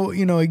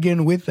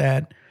 again, with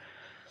that,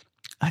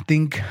 I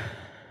think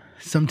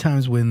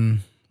sometimes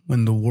when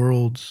the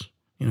worlds,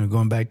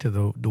 going back to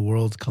the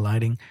worlds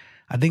colliding,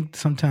 I think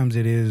sometimes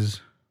it is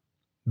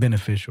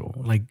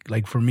beneficial.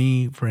 Like for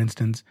me, for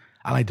instance,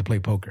 I like to play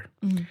poker.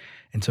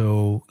 And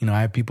so, you know,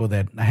 I have people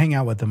that I hang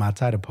out with them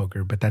outside of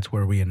poker, but that's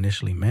where we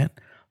initially met.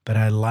 But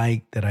I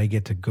like that I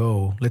get to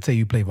go, let's say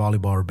you play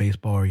volleyball or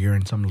baseball or you're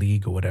in some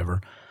league or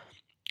whatever.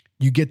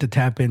 You get to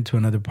tap into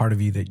another part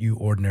of you that you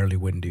ordinarily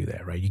wouldn't do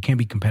that, right? You can't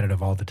be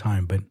competitive all the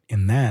time, but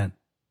in that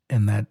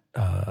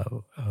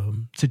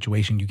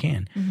situation, you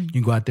can. You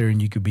can go out there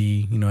and you could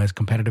be, you know, as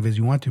competitive as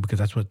you want to because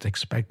that's what's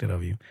expected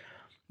of you.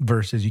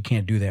 Versus you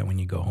can't do that when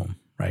you go home,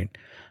 right?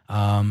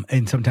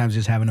 And sometimes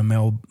just having a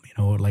male, you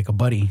know, like a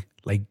buddy,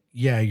 like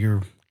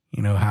you're,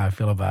 you know, how I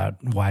feel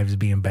about wives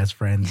being best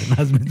friends and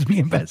husbands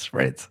being best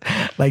friends.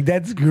 Like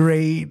that's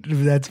great,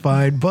 that's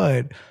fine,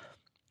 but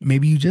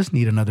maybe you just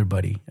need another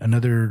buddy,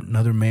 another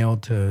male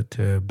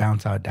to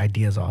bounce out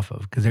ideas off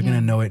of because they're going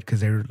to know it because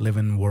they're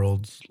living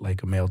worlds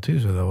like a male too.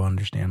 So they'll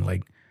understand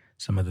like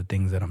some of the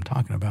things that I'm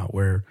talking about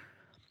where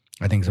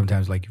I think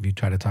sometimes like if you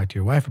try to talk to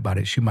your wife about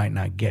it, she might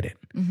not get it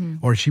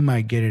or she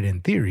might get it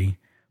in theory,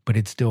 but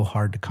it's still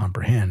hard to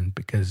comprehend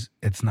because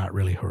it's not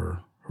really her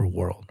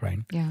world, right?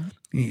 Yeah.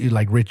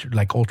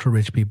 Like ultra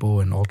rich people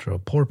and ultra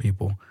poor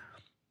people,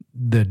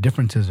 the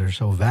differences are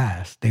so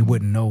vast. They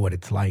wouldn't know what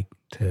it's like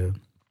to...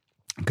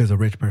 Because a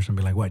rich person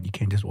would be like, what, you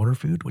can't just order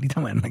food? What are you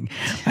talking about? Like,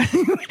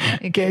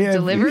 it can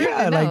deliver?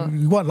 Yeah, no. Like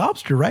you want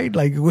lobster, right?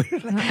 Like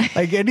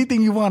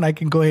anything you want, I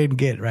can go ahead and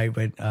get, right?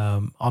 But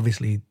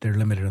obviously they're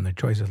limited on their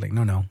choices. Like,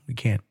 no, we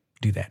can't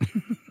do that.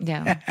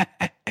 Yeah.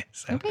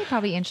 So. It would be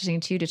probably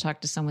interesting too to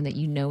talk to someone that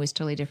you know is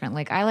totally different.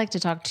 Like I like to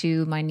talk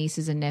to my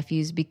nieces and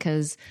nephews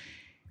because,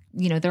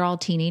 you know, they're all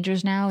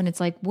teenagers now. And it's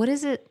like, what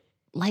is it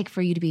like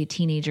for you to be a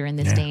teenager in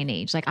this day and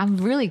age? Like, I'm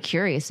really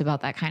curious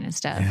about that kind of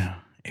stuff. Yeah.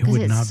 It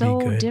would not so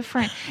be good.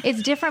 Different.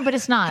 It's different, but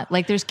it's not.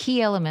 Like there's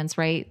key elements,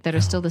 right, that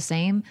are still the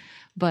same.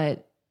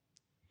 But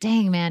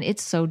dang, man,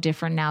 it's so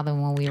different now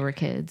than when we were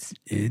kids.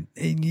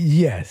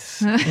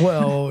 Yes.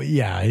 Well,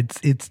 yeah,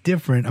 it's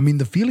different. I mean,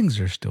 the feelings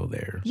are still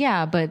there.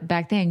 Yeah, but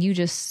back then you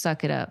just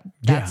suck it up.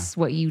 That's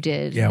what you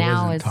did. Yeah,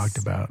 now it wasn't talked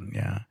about.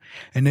 Yeah,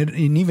 and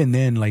even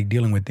then, like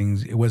dealing with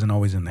things, it wasn't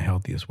always in the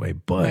healthiest way.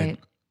 But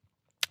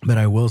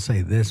I will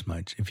say this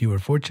much: if you were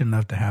fortunate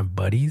enough to have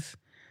buddies,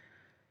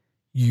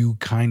 you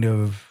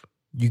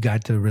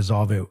got to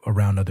resolve it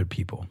around other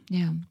people.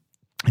 Yeah.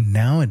 And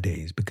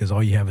nowadays, because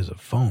all you have is a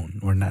phone,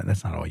 or not,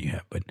 that's not all you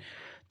have, but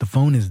the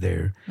phone is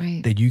there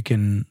that you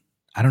can,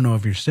 I don't know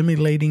if you're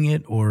simulating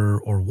it or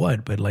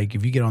what, but like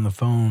if you get on the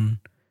phone,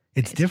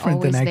 it's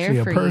different than actually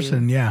a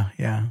person. You.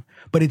 Yeah.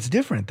 But it's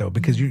different though,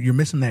 because you're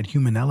missing that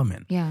human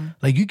element. Yeah.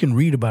 Like you can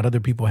read about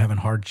other people having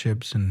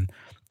hardships and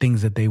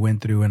things that they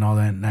went through and all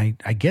that. And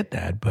I get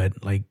that,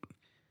 but like,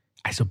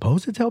 I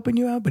suppose it's helping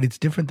you out, but it's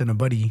different than a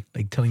buddy,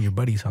 like telling your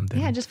buddy something.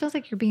 Yeah, it just feels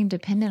like you're being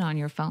dependent on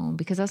your phone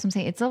because that's what I'm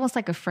saying. It's almost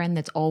like a friend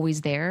that's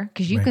always there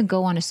because you can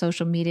go on a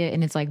social media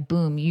and it's like,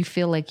 boom, you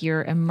feel like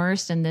you're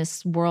immersed in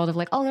this world of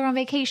like, oh, they're on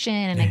vacation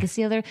and I can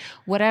see other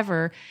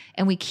whatever.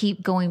 And we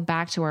keep going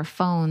back to our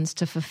phones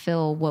to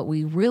fulfill what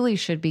we really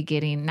should be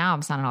getting. Now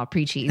I'm sounding all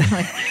preachy.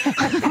 Like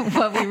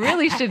what we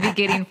really should be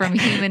getting from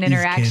human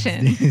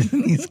interaction.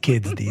 These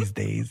kids these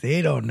days,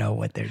 they don't know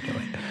what they're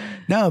doing.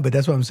 No, but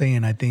that's what I'm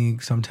saying. I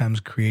think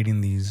sometimes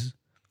creating these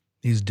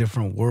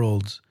different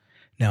worlds.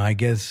 Now, I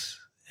guess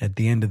at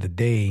the end of the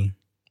day,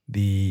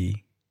 the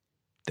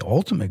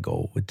ultimate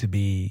goal would to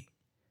be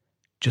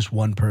just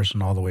one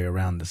person all the way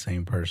around, the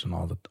same person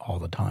all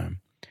the time.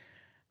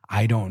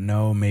 I don't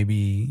know. Maybe,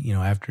 you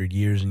know, after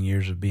years and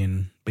years of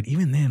being, but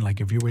even then,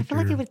 like if you're with, I feel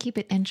like it would keep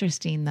it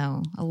interesting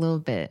though, a little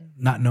bit.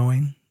 Not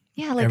knowing.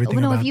 Yeah, like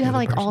if you have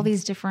like all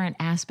these different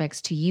aspects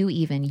to you,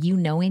 even you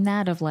knowing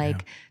that of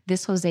like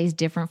this Jose is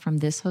different from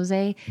this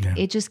Jose,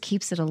 it just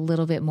keeps it a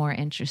little bit more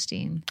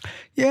interesting.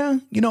 Yeah,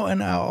 you know,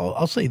 and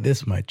I'll say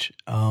this much: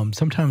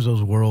 sometimes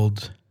those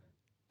worlds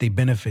they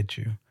benefit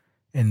you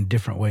in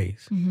different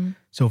ways. Mm-hmm.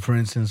 So, for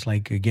instance,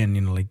 like again,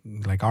 you know,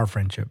 like our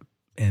friendship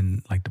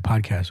and like the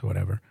podcast or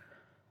whatever.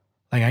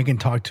 Like I can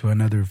talk to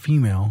another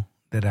female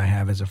that I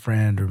have as a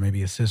friend, or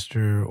maybe a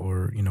sister,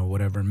 or you know,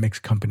 whatever,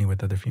 mixed company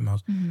with other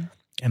females. Mm-hmm.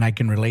 And I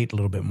can relate a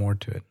little bit more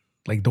to it.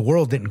 Like the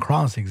world didn't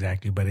cross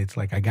exactly, but it's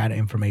like I got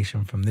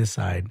information from this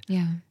side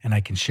and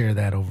I can share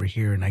that over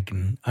here and I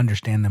can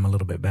understand them a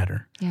little bit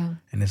better. Yeah.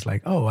 And it's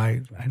like, oh,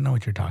 I know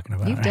what you're talking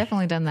about. You've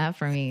definitely done that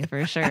for me,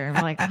 for sure.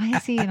 I'm like, I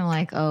see. And I'm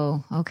like,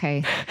 oh,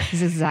 okay.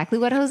 This is exactly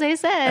what Jose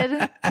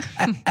said.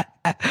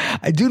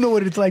 I do know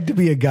what it's like to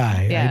be a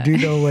guy. Yeah. I do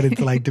know what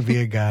it's like to be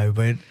a guy.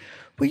 But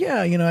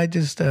yeah, you know, I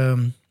just,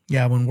 when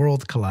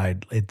worlds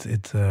collide,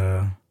 it's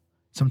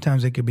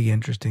sometimes it could be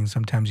interesting.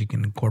 Sometimes you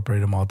can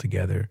incorporate them all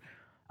together.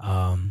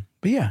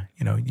 But yeah,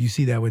 you know, you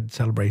see that with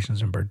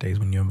celebrations and birthdays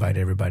when you invite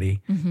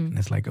everybody and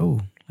it's like, oh,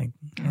 like,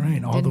 all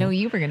right. Didn't know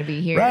you were going to be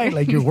here. Right.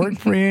 Like your work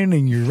friend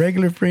and your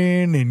regular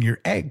friend and your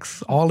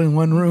ex all in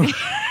one room.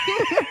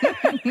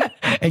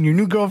 And your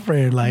new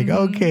girlfriend, like,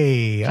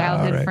 okay.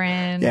 Childhood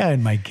friend. Yeah.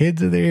 And my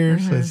kids are there.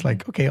 So it's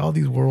like, okay, all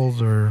these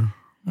worlds are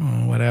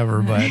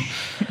whatever. But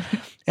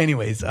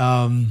anyways,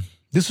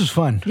 this was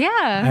fun.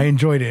 Yeah. I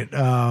enjoyed it.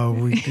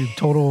 We did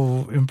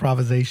total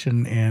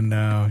improvisation and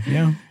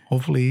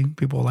hopefully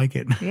people like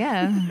it.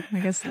 Yeah. I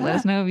guess let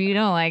us know if you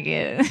don't like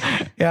it.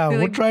 Yeah,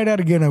 we'll try it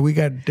out again. We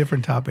got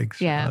different topics.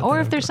 Yeah.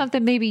 Or if there's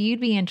something maybe you'd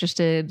be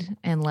interested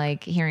in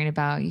like hearing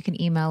about, you can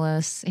email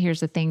us. Here's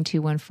the thing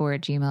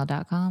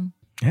 214@gmail.com.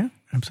 Yeah,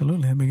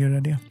 absolutely. That'd be a good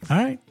idea. All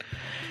right.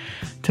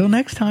 Till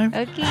next time.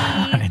 Okay.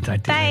 All right,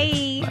 talk to you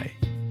later. Bye.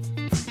 Bye.